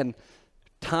 But again,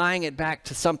 tying it back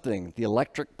to something. The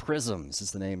Electric Prisms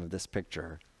is the name of this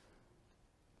picture.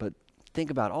 But think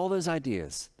about all those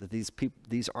ideas that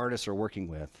these artists are working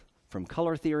with, from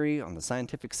color theory on the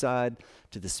scientific side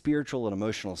to the spiritual and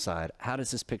emotional side. How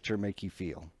does this picture make you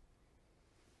feel?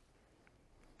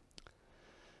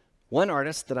 One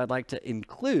artist that I'd like to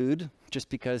include, just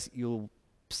because you'll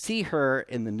see her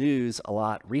in the news a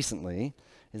lot recently,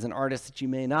 is an artist that you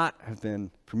may not have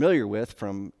been familiar with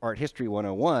from Art History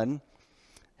 101,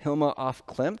 Hilma af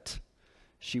Klint.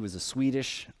 She was a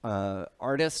Swedish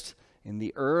artist in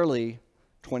the early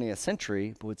 20th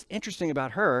century, but what's interesting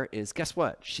about her is, guess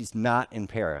what? She's not in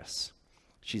Paris.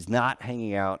 She's not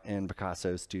hanging out in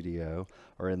Picasso's studio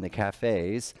or in the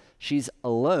cafes. She's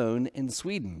alone in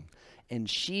Sweden. And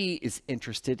she is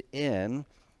interested in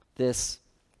this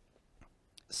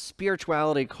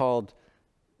spirituality called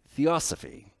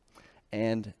theosophy.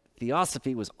 And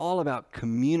theosophy was all about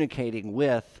communicating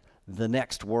with the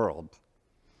next world.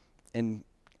 And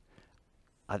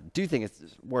I do think it's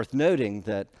worth noting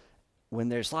that when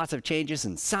there's lots of changes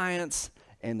in science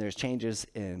and there's changes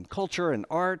in culture and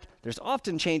art, there's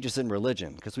often changes in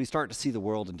religion because we start to see the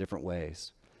world in different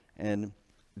ways. And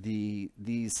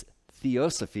these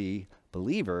theosophy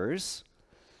believers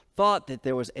thought that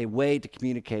there was a way to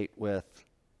communicate with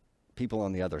people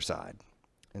on the other side.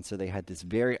 And so they had these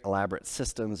very elaborate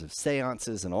systems of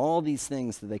seances and all these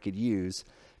things that they could use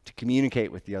to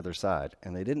communicate with the other side.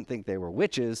 And they didn't think they were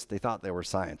witches, they thought they were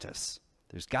scientists.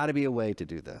 There's got to be a way to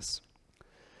do this.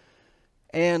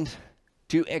 And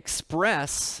to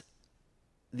express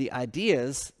the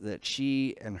ideas that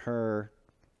she and her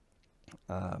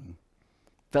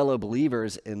fellow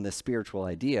believers in the spiritual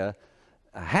idea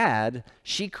had,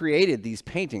 she created these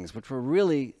paintings, which were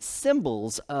really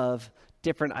symbols of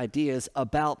different ideas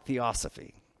about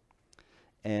theosophy.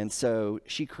 And so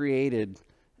she created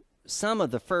some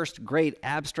of the first great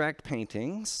abstract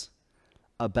paintings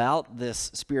about this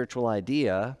spiritual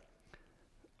idea.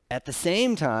 At the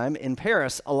same time, in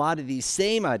Paris, a lot of these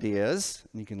same ideas,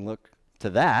 and you can look to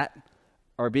that,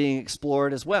 are being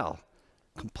explored as well,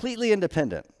 completely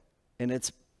independent. And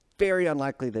it's very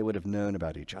unlikely they would have known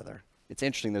about each other. It's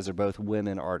interesting, those are both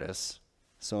women artists,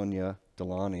 Sonia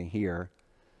Delany here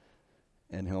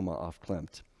and Hilma af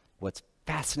Klint. What's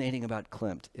fascinating about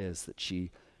Klimt is that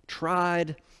she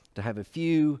tried to have a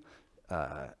few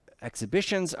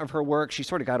exhibitions of her work. She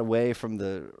sort of got away from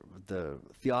the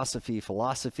theosophy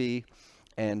philosophy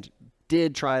and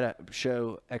did try to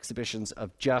show exhibitions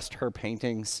of just her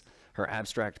paintings, her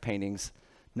abstract paintings.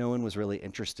 No one was really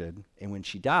interested. And when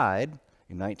she died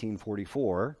in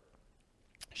 1944,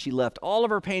 she left all of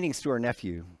her paintings to her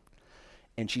nephew.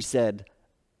 And she said,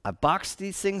 "I boxed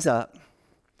these things up.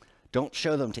 Don't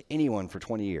show them to anyone for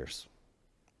 20 years.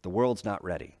 The world's not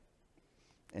ready."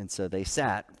 And so they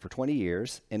sat for 20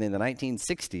 years, and in the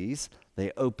 1960s,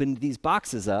 they opened these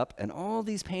boxes up, and all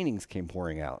these paintings came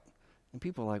pouring out. And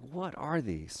people were like, what are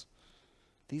these?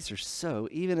 These are so,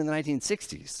 even in the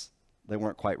 1960s, they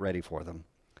weren't quite ready for them.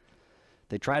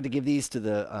 They tried to give these to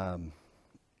the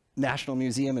National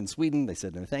Museum in Sweden. They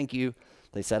said, no, thank you.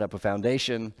 They set up a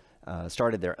foundation,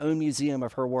 started their own museum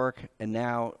of her work, and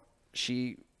now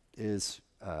she is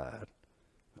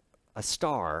a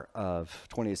star of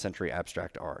 20th century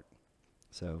abstract art.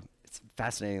 So it's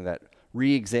fascinating that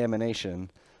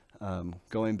re-examination,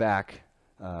 going back,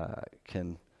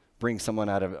 can bring someone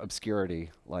out of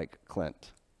obscurity like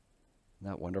Klimt. Isn't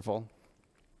that wonderful?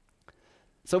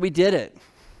 So we did it.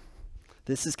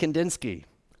 This is Kandinsky.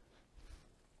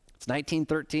 It's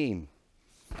 1913.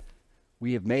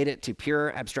 We have made it to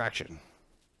pure abstraction.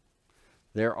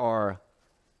 There are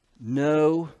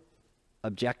no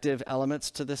objective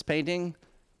elements to this painting,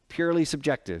 purely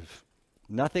subjective,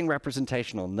 nothing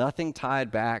representational, nothing tied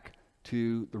back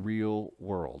to the real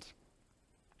world.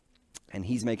 And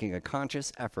he's making a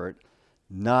conscious effort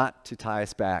not to tie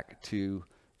us back to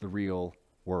the real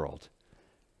world.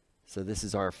 So this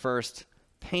is our first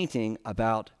painting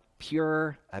about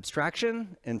pure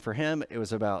abstraction, and for him it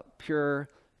was about pure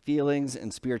feelings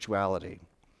and spirituality.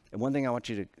 And one thing I want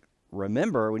you to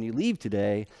remember when you leave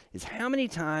today is, how many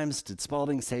times did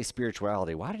Spalding say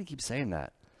spirituality? Why did he keep saying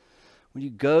that? When you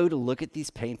go to look at these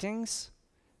paintings,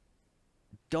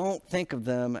 don't think of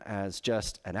them as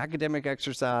just an academic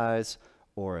exercise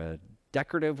or a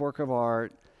decorative work of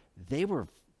art. They were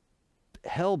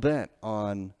hell-bent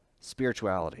on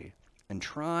spirituality and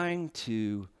trying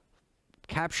to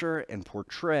capture and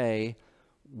portray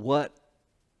what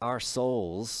our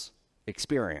souls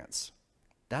experience.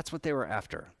 That's what they were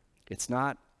after. It's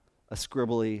not a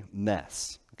scribbly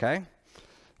mess, okay?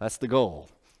 That's the goal.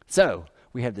 So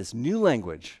we have this new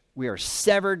language. We are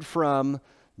severed from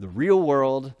the real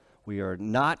world. We are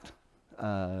not,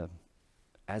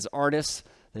 as artists,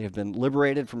 they have been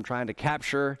liberated from trying to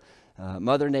capture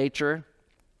Mother Nature.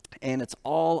 And it's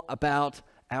all about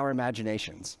our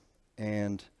imaginations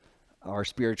and our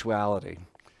spirituality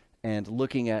and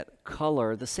looking at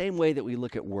color the same way that we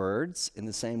look at words, in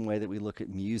the same way that we look at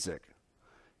music.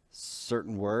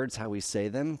 Certain words, how we say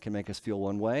them, can make us feel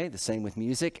one way, the same with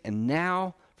music, and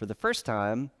now, for the first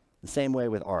time, the same way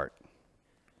with art.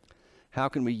 How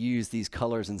can we use these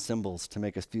colors and symbols to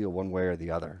make us feel one way or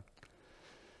the other?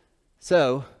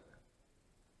 So,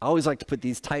 I always like to put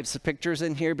these types of pictures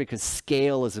in here because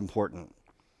scale is important.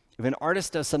 If an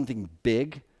artist does something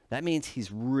big, that means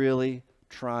he's really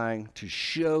trying to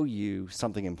show you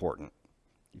something important.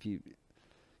 If you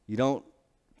don't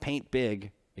paint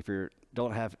big if you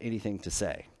don't have anything to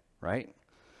say, right?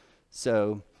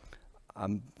 So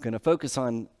I'm going to focus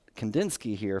on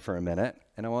Kandinsky here for a minute,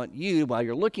 and I want you, while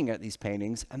you're looking at these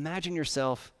paintings, imagine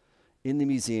yourself in the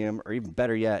museum, or even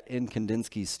better yet, in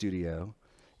Kandinsky's studio,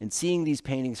 and seeing these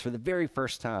paintings for the very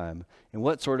first time, and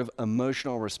what sort of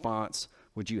emotional response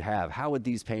would you have? How would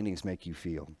these paintings make you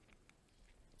feel?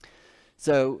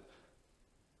 So,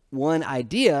 one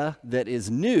idea that is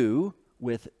new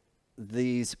with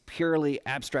these purely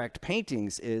abstract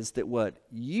paintings is that what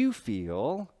you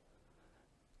feel,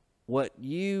 what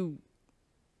you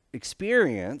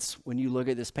experience when you look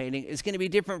at this painting is going to be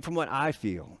different from what I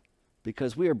feel,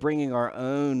 because we are bringing our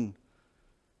own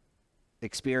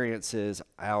experiences,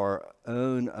 our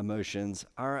own emotions,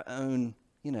 our own,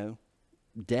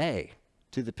 day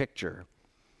to the picture.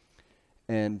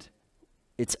 And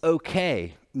it's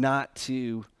okay not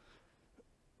to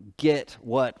get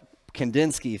what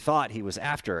Kandinsky thought he was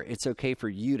after. It's okay for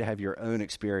you to have your own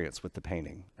experience with the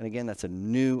painting. And again, that's a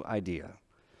new idea.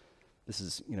 This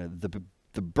is,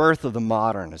 the birth of the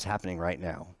modern is happening right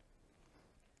now.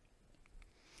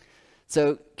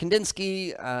 So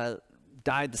Kandinsky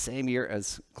died the same year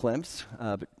as Klimt,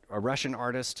 a Russian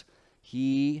artist.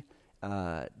 He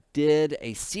did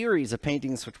a series of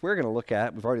paintings, which we're going to look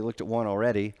at. We've already looked at one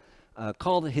already,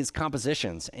 called his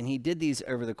compositions. And he did these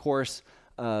over the course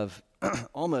of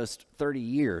almost 30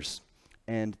 years.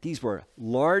 And these were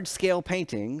large-scale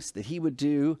paintings that he would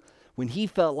do when he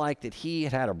felt like that he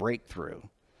had had a breakthrough.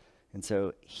 And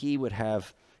so he would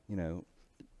have,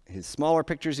 his smaller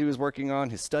pictures he was working on,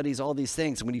 his studies, all these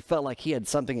things. And when he felt like he had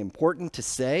something important to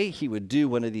say, he would do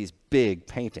one of these big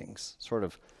paintings, sort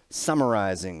of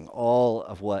summarizing all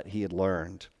of what he had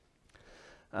learned.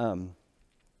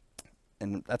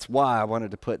 And that's why I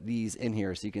wanted to put these in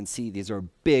here so you can see these are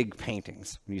big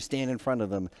paintings. When you stand in front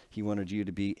of them, he wanted you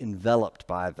to be enveloped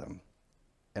by them.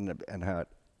 And how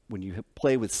when you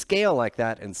play with scale like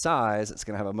that and size, it's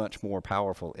going to have a much more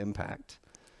powerful impact.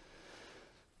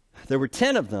 There were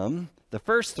 10 of them. The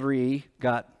first 3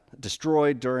 got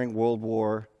destroyed during World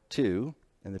War II,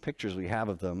 and the pictures we have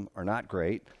of them are not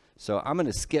great. So I'm going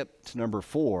to skip to number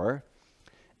 4,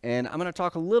 and I'm going to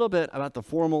talk a little bit about the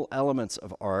formal elements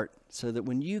of art, so that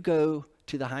when you go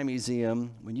to the High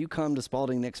Museum, when you come to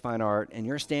Spalding Nix Fine Art, and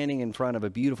you're standing in front of a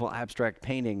beautiful abstract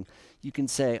painting, you can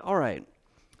say, all right,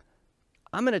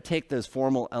 I'm going to take those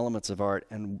formal elements of art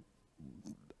and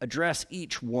address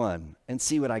each one and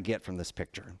see what I get from this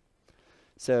picture.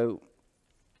 So,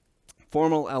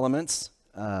 formal elements.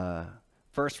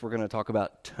 First, we're going to talk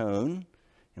about tone.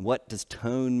 And what does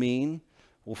tone mean?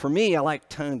 Well, for me, I like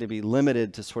tone to be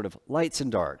limited to sort of lights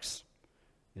and darks.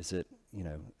 Is it,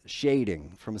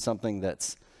 shading from something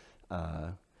that's,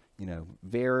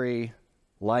 very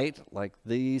light, like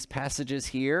these passages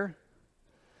here,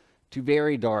 to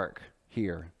very dark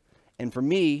here. And for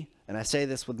me, and I say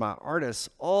this with my artists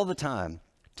all the time,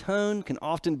 tone can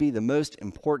often be the most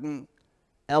important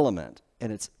element, and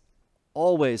it's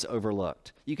always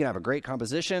overlooked. You can have a great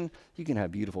composition, you can have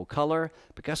beautiful color,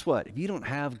 but guess what? If you don't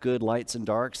have good lights and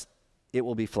darks, it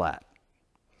will be flat.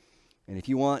 And if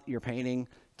you want your painting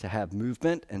to have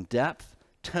movement and depth,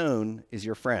 tone is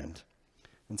your friend.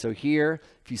 And so here,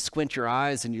 if you squint your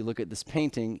eyes and you look at this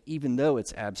painting, even though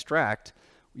it's abstract,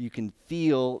 you can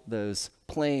feel those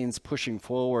planes pushing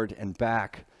forward and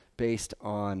back based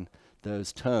on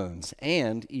those tones.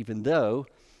 And even though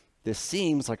this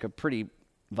seems like a pretty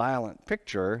violent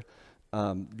picture,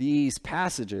 these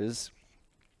passages,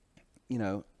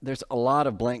 there's a lot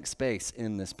of blank space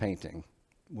in this painting,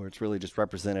 where it's really just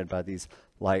represented by these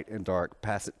light and dark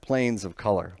planes of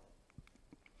color.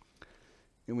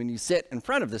 And when you sit in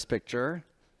front of this picture,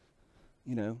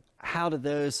 how do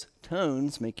those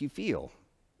tones make you feel?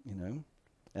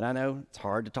 And I know it's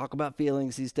hard to talk about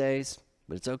feelings these days,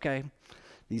 but it's okay.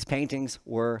 These paintings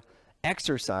were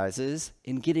exercises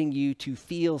in getting you to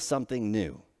feel something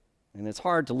new. And it's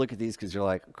hard to look at these because you're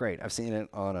like, great, I've seen it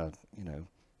on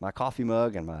my coffee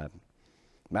mug and my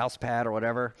mouse pad or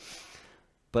whatever.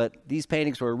 But these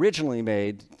paintings were originally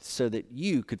made so that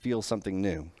you could feel something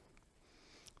new.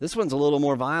 This one's a little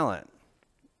more violent.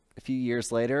 A few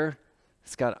years later,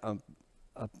 it's got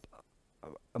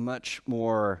a much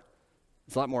more,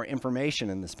 there's a lot more information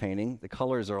in this painting. The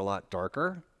colors are a lot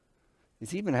darker.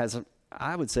 It even has,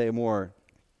 I would say, more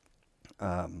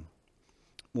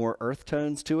earth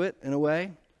tones to it in a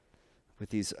way,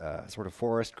 with these sort of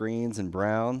forest greens and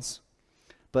browns.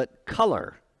 But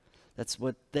color, that's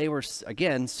what they were,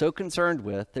 again, so concerned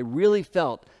with. They really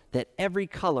felt that every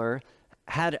color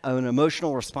had an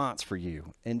emotional response for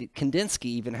you. And Kandinsky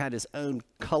even had his own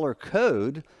color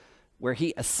code where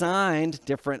he assigned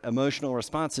different emotional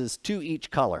responses to each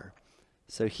color.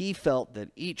 So he felt that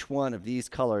each one of these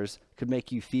colors could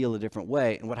make you feel a different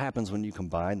way, and what happens when you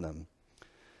combine them.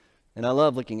 And I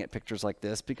love looking at pictures like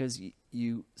this because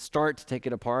you start to take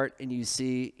it apart and you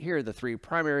see here are the three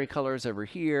primary colors over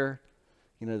here.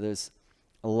 You know, there's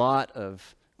a lot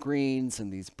of greens and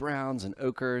these browns and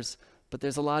ochres, but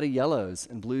there's a lot of yellows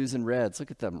and blues and reds.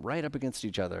 Look at them right up against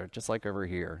each other, just like over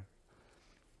here.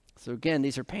 So again,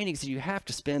 these are paintings that you have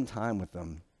to spend time with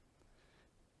them.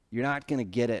 You're not going to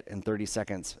get it in 30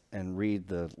 seconds and read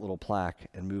the little plaque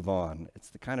and move on. It's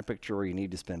the kind of picture where you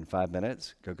need to spend 5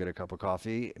 minutes, go get a cup of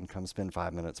coffee, and come spend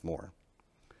 5 minutes more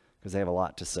because they have a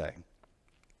lot to say.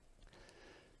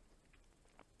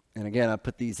 And again, I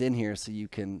put these in here so you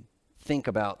can think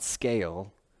about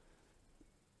scale.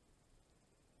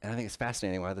 And I think it's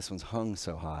fascinating why this one's hung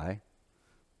so high.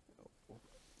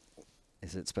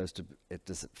 Is it supposed to,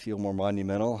 does it feel more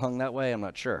monumental hung that way? I'm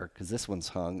not sure, because this one's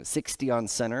hung 60 on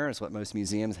center is what most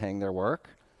museums hang their work.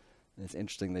 And it's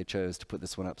interesting they chose to put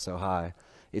this one up so high.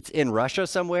 It's in Russia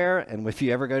somewhere, and if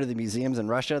you ever go to the museums in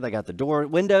Russia, they got the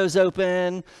windows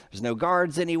open, there's no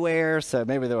guards anywhere, so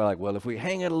maybe they were like, well, if we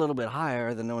hang it a little bit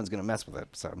higher, then no one's going to mess with it,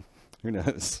 so who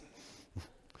knows.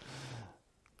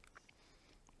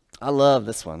 I love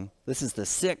this one. This is the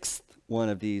 6th one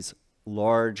of these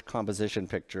large composition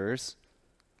pictures.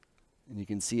 And you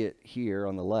can see it here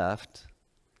on the left.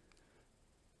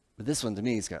 But this one to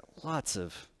me has got lots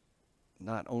of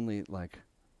not only like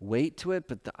weight to it,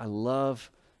 but I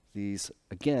love these,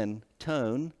 again,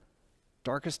 tone,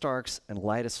 darkest darks and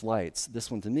lightest lights. This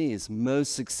one to me is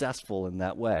most successful in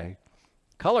that way.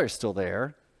 Color's still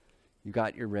there. You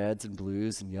got your reds and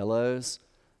blues and yellows,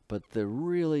 but the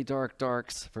really dark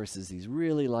darks versus these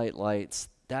really light lights,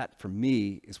 that for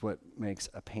me is what makes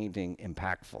a painting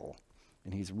impactful.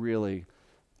 And he's really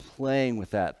playing with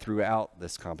that throughout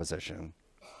this composition.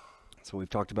 So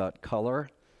we've talked about color,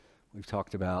 we've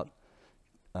talked about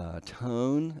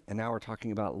tone, and now we're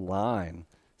talking about line.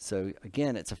 So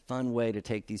again, it's a fun way to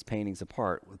take these paintings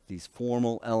apart with these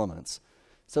formal elements.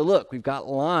 So look, we've got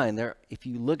line there. If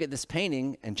you look at this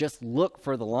painting and just look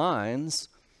for the lines,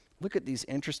 look at these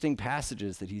interesting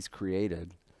passages that he's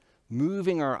created.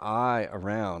 Moving our eye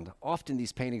around. Often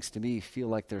these paintings to me feel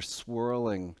like they're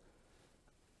swirling,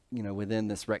 you know, within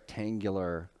this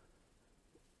rectangular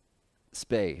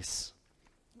space,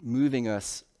 moving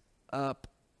us up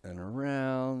and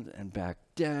around and back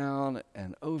down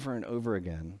and over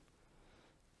again.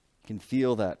 You can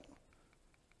feel that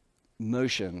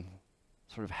motion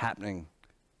sort of happening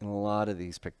in a lot of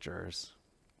these pictures.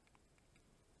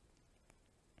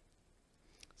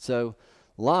 So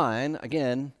line,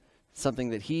 again,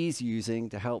 something that he's using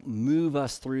to help move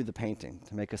us through the painting,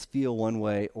 to make us feel one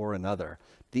way or another.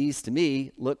 These, to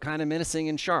me, look kind of menacing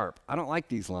and sharp. I don't like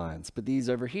these lines, but these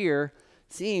over here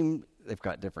seem, they've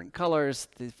got different colors.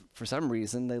 For some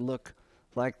reason, they look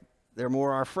like they're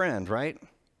more our friend, right?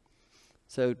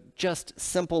 So just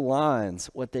simple lines,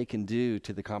 what they can do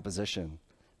to the composition,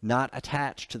 not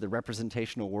attached to the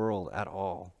representational world at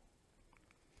all.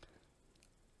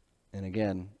 And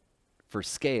again, for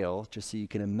scale, just so you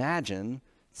can imagine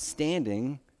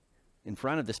standing in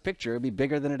front of this picture, it'd be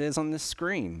bigger than it is on this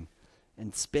screen,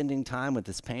 and spending time with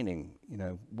this painting, you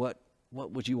know, what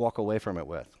would you walk away from it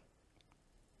with?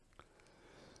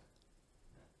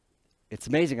 It's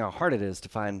amazing how hard it is to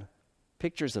find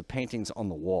pictures of paintings on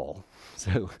the wall.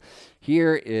 So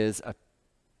here is a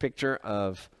picture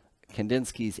of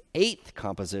Kandinsky's 8th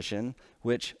composition,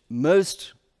 which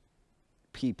most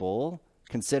people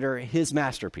consider his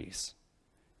masterpiece,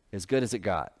 as good as it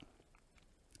got.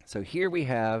 So here we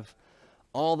have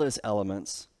all those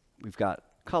elements. We've got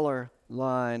color,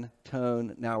 line,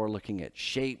 tone. Now we're looking at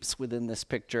shapes within this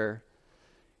picture.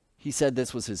 He said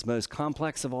this was his most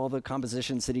complex of all the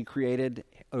compositions that he created.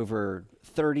 Over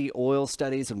 30 oil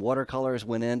studies and watercolors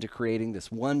went into creating this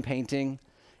one painting,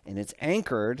 and it's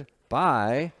anchored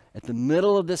by, at the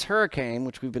middle of this hurricane,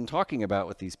 which we've been talking about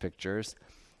with these pictures,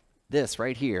 this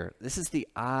right here. This is the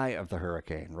eye of the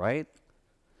hurricane, right?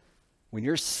 When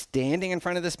you're standing in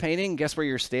front of this painting, guess where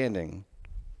you're standing?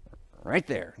 Right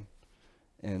there.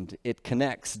 And it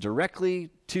connects directly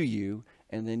to you,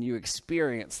 and then you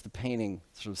experience the painting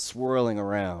sort of swirling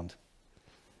around.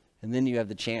 And then you have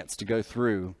the chance to go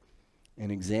through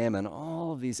and examine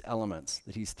all of these elements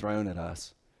that he's thrown at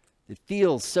us. It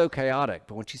feels so chaotic,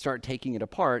 but once you start taking it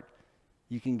apart,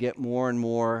 you can get more and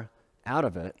more out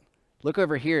of it. Look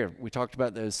over here. We talked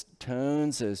about those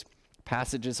tones, those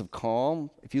passages of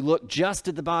calm. If you look just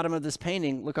at the bottom of this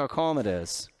painting, look how calm it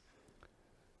is.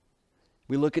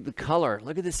 We look at the color.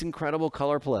 Look at this incredible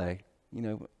color play. You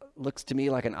know, looks to me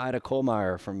like an Ida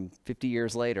Kohlmeyer from 50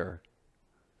 years later.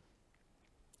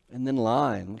 And then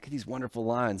line. Look at these wonderful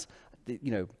lines.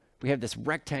 We have this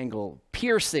rectangle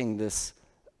piercing this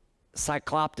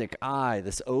cycloptic eye,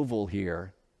 this oval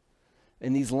here.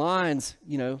 And these lines,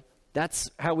 that's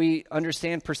how we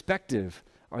understand perspective.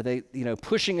 Are they,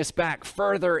 pushing us back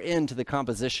further into the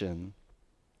composition?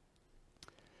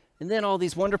 And then all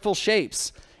these wonderful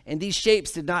shapes. And these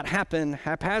shapes did not happen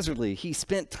haphazardly. He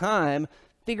spent time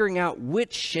figuring out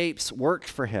which shapes worked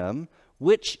for him,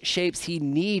 which shapes he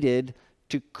needed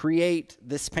to create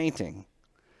this painting.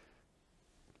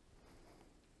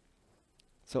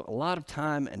 So a lot of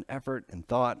time and effort and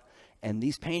thought, and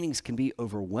these paintings can be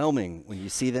overwhelming when you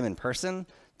see them in person.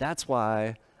 That's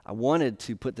why I wanted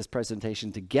to put this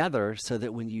presentation together so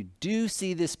that when you do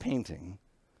see this painting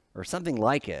or something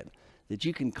like it, that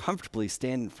you can comfortably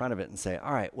stand in front of it and say,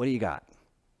 all right, what do you got?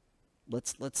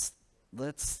 Let's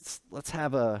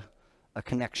have a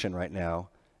connection right now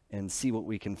and see what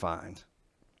we can find.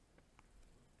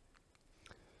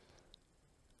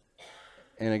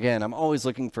 And again, I'm always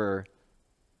looking for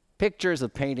pictures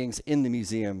of paintings in the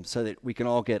museum so that we can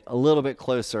all get a little bit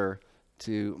closer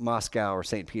to Moscow or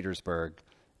St. Petersburg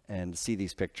and see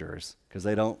these pictures, because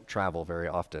they don't travel very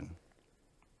often.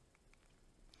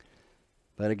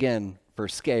 But again, for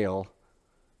scale,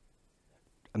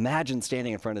 imagine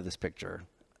standing in front of this picture.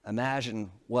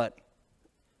 Imagine what,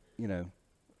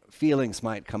 feelings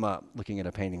might come up looking at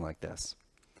a painting like this.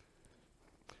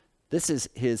 This is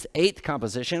his 8th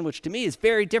composition, which to me is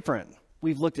very different.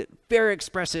 We've looked at very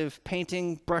expressive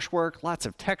painting, brushwork, lots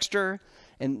of texture,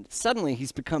 and suddenly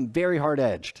he's become very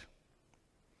hard-edged.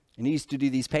 And he used to do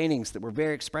these paintings that were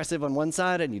very expressive on one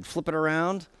side, and you'd flip it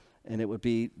around, and it would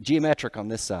be geometric on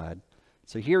this side.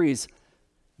 So here he's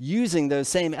using those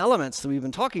same elements that we've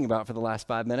been talking about for the last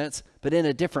 5 minutes, but in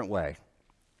a different way.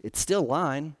 It's still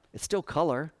line, it's still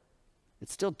color,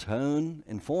 it's still tone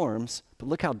and forms, but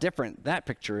look how different that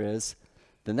picture is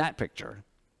than that picture.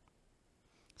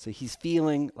 So he's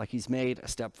feeling like he's made a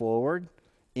step forward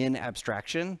in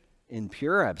abstraction, in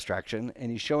pure abstraction,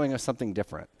 and he's showing us something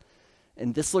different.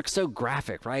 And this looks so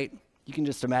graphic, right? You can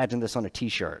just imagine this on a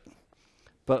t-shirt.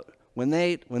 But when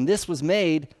this was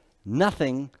made,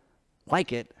 nothing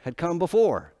like it had come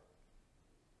before.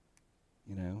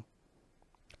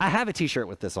 I have a t-shirt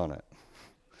with this on it.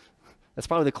 That's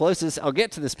probably the closest I'll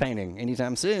get to this painting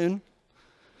anytime soon.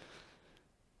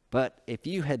 But if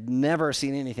you had never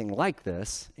seen anything like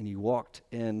this and you walked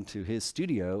into his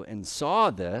studio and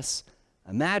saw this,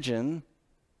 imagine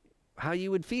how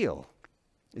you would feel.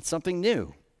 It's something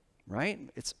new, right?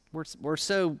 We're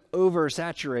so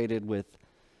oversaturated with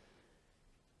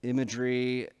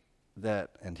imagery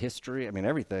and history,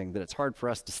 everything, that it's hard for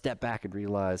us to step back and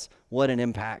realize what an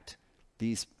impact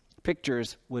these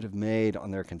pictures would have made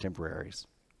on their contemporaries.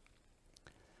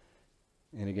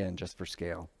 And again, just for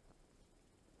scale.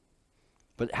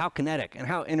 But how kinetic and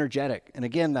how energetic. And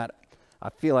again, I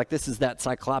feel like this is that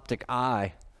cycloptic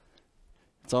eye.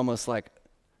 It's almost like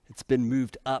it's been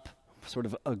moved up, sort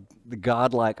of the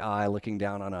godlike eye looking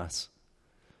down on us.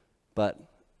 But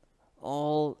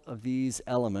all of these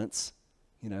elements,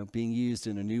 being used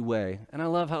in a new way. And I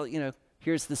love how,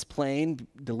 here's this plane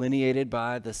delineated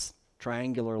by this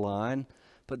triangular line,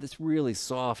 but this really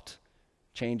soft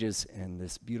changes in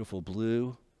this beautiful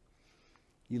blue.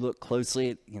 You look closely,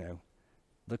 it,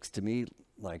 looks to me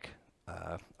like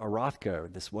a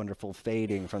Rothko, this wonderful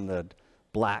fading from the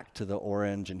black to the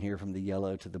orange, and here from the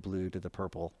yellow to the blue to the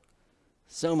purple.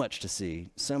 So much to see,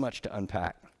 so much to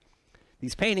unpack.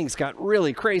 These paintings got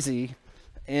really crazy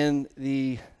in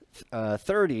the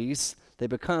 30s. They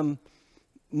become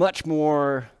much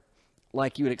more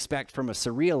like you would expect from a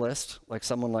surrealist, like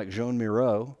someone like Jean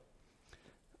Miro.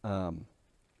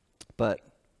 But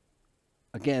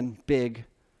again, big,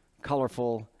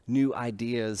 colorful, new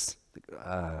ideas.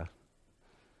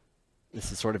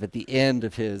 This is sort of at the end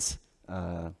of his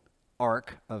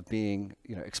arc of being,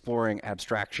 exploring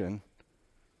abstraction.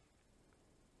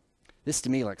 This to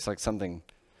me looks like something,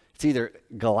 it's either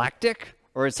galactic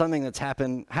or it's something that's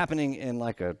happening in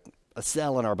like a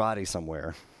cell in our body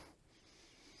somewhere.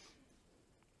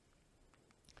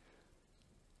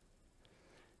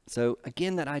 So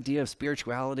again, that idea of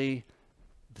spirituality,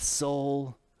 the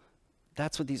soul,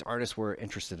 that's what these artists were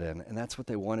interested in, and that's what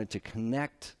they wanted to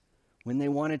connect. When they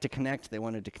wanted to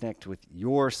connect with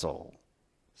your soul.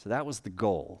 So that was the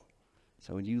goal.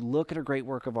 So when you look at a great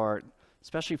work of art,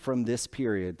 especially from this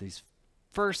period, these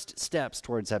first steps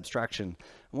towards abstraction,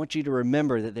 I want you to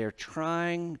remember that they're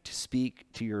trying to speak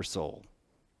to your soul.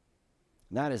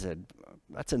 And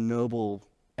that's a noble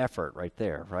effort right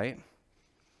there, right?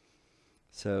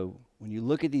 So when you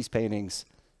look at these paintings,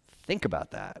 think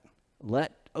about that.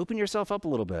 Open yourself up a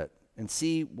little bit. and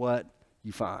see what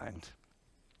you find.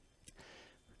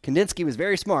 Kandinsky was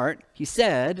very smart. He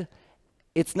said,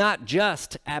 it's not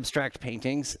just abstract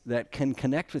paintings that can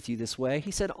connect with you this way.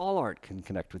 He said all art can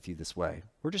connect with you this way.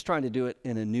 We're just trying to do it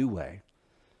in a new way.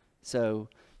 So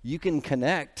you can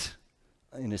connect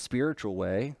in a spiritual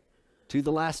way to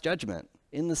the Last Judgment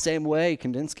in the same way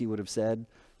Kandinsky would have said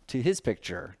to his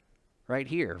picture right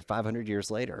here 500 years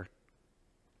later.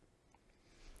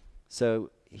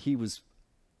 So he was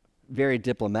very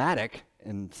diplomatic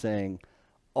in saying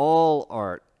all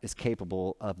art is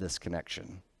capable of this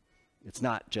connection. It's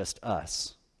not just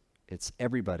us. It's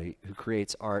everybody who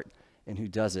creates art and who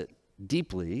does it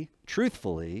deeply,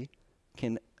 truthfully,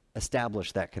 can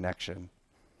establish that connection.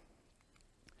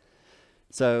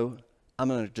 So I'm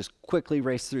going to just quickly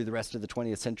race through the rest of the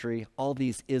 20th century, all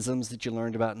these isms that you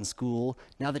learned about in school.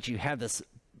 Now that you have this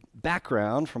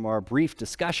background from our brief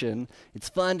discussion, it's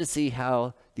fun to see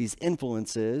how these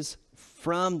influences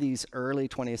from these early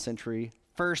 20th century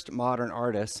first modern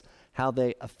artists, how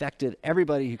they affected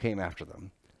everybody who came after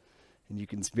them. And you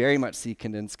can very much see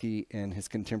Kandinsky in his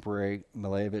contemporary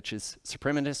Maleevich's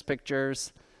suprematist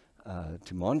pictures,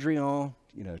 to Mondrian,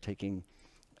 taking,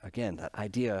 again, that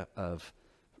idea of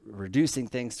reducing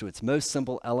things to its most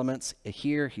simple elements.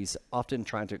 Here, he's often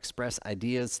trying to express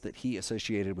ideas that he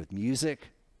associated with music.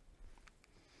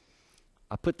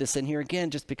 I put this in here again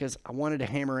just because I wanted to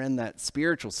hammer in that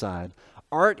spiritual side.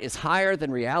 Art is higher than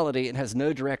reality and has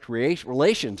no direct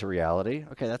relation to reality.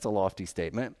 Okay, that's a lofty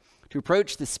statement. To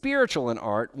approach the spiritual in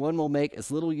art, one will make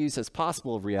as little use as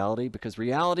possible of reality because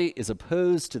reality is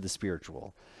opposed to the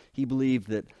spiritual. He believed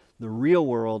that the real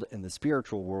world and the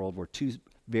spiritual world were two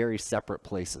very separate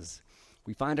places.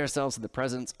 We find ourselves in the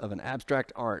presence of an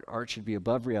abstract art. Art should be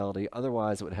above reality,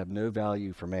 otherwise it would have no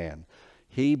value for man.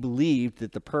 He believed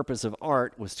that the purpose of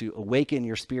art was to awaken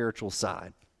your spiritual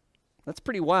side. That's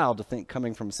pretty wild to think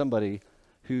coming from somebody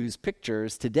whose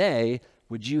pictures today,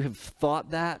 would you have thought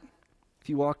that if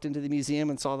you walked into the museum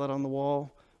and saw that on the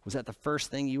wall? Was that the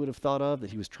first thing you would have thought of,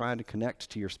 that he was trying to connect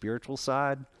to your spiritual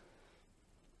side?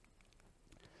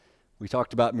 We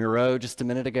talked about Miro just a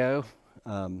minute ago.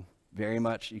 Very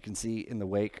much you can see in the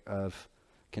wake of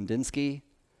Kandinsky,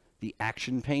 the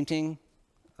action painting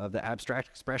of the abstract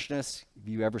expressionists. If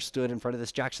you ever stood in front of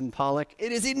this Jackson Pollock,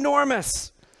 it is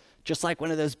enormous, just like one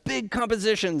of those big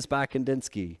compositions by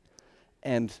Kandinsky.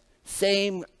 And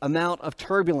same amount of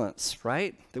turbulence,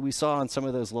 right, that we saw in some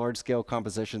of those large-scale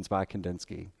compositions by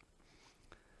Kandinsky.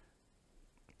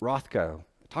 Rothko,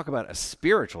 talk about a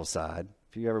spiritual side.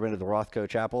 Have you ever been to the Rothko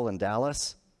Chapel in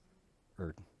Dallas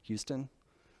or Houston?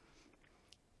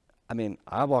 I mean,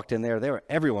 I walked in there,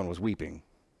 everyone was weeping.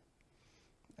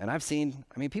 And I've seen,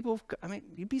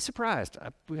 you'd be surprised.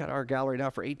 We've had our gallery now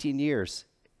for 18 years.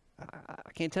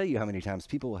 I can't tell you how many times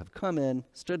people have come in,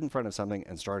 stood in front of something,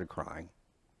 and started crying.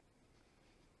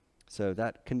 So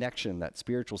that connection, that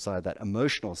spiritual side, that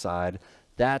emotional side,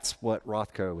 that's what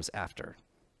Rothko was after.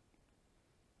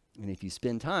 And if you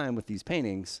spend time with these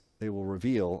paintings, they will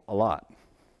reveal a lot.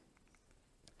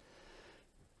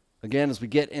 Again, as we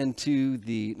get into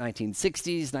the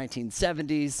 1960s,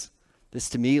 1970s, this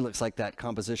to me looks like that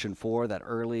composition 4, that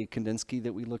early Kandinsky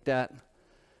that we looked at.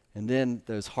 And then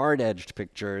those hard-edged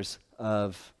pictures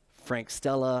of Frank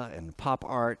Stella and pop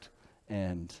art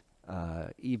and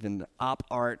even op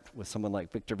art with someone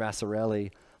like Victor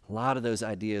Vasarely. A lot of those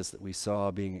ideas that we saw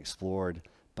being explored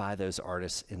by those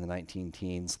artists in the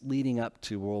 19-teens leading up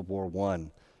to World War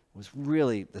I was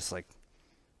really this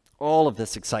all of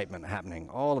this excitement happening,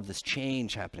 all of this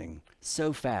change happening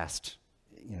so fast,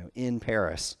 in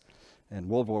Paris. And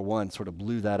World War I sort of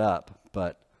blew that up,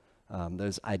 but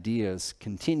those ideas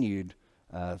continued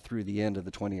through the end of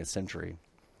the 20th century.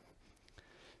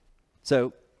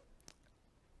 So,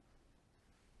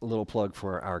 a little plug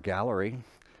for our gallery.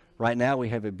 Right now we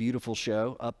have a beautiful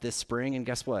show up this spring, and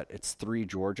guess what? It's 3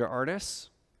 Georgia artists,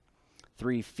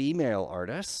 3 female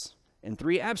artists, and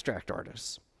 3 abstract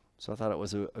artists. So I thought it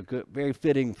was a good, very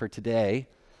fitting for today.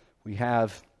 We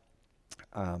have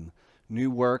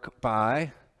new work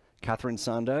by Catherine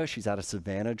Sando. She's out of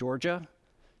Savannah, Georgia.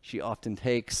 She often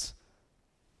takes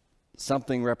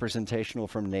something representational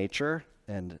from nature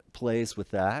and plays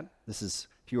with that. This is,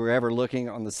 if you were ever looking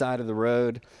on the side of the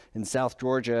road in South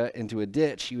Georgia into a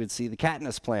ditch, you would see the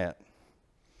Katniss plant.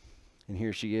 And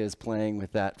here she is playing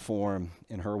with that form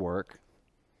in her work.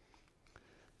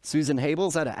 Susan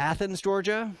Habel's out of Athens,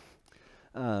 Georgia.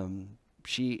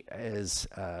 She is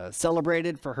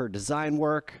celebrated for her design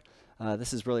work.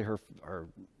 This is really her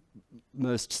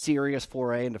most serious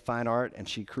foray into fine art, and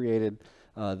she created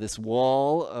this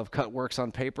wall of cut works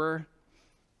on paper,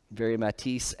 very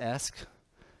Matisse-esque.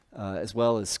 as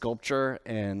well as sculpture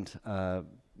and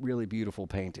really beautiful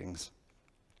paintings.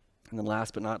 And then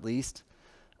last but not least,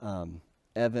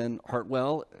 Evan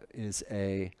Hartwell is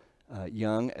a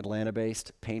young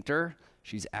Atlanta-based painter.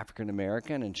 She's African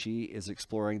American, and she is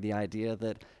exploring the idea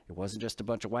that it wasn't just a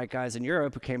bunch of white guys in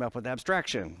Europe who came up with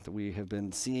abstraction. That we have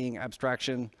been seeing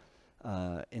abstraction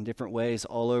in different ways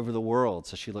all over the world.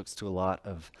 So she looks to a lot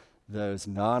of those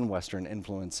non-Western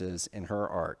influences in her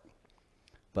art.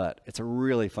 But it's a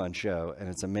really fun show, and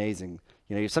it's amazing.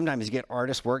 You know, sometimes you get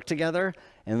artists work together,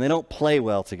 and they don't play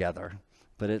well together.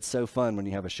 But it's so fun when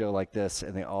you have a show like this,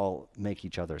 and they all make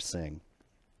each other sing.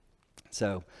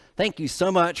 So thank you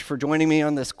so much for joining me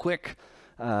on this quick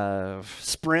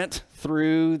sprint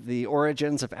through the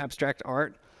origins of abstract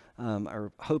art. I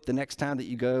hope the next time that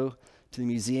you go to the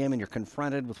museum and you're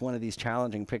confronted with one of these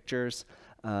challenging pictures,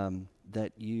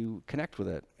 that you connect with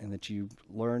it and that you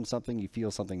learn something, you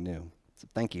feel something new. So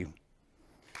thank you.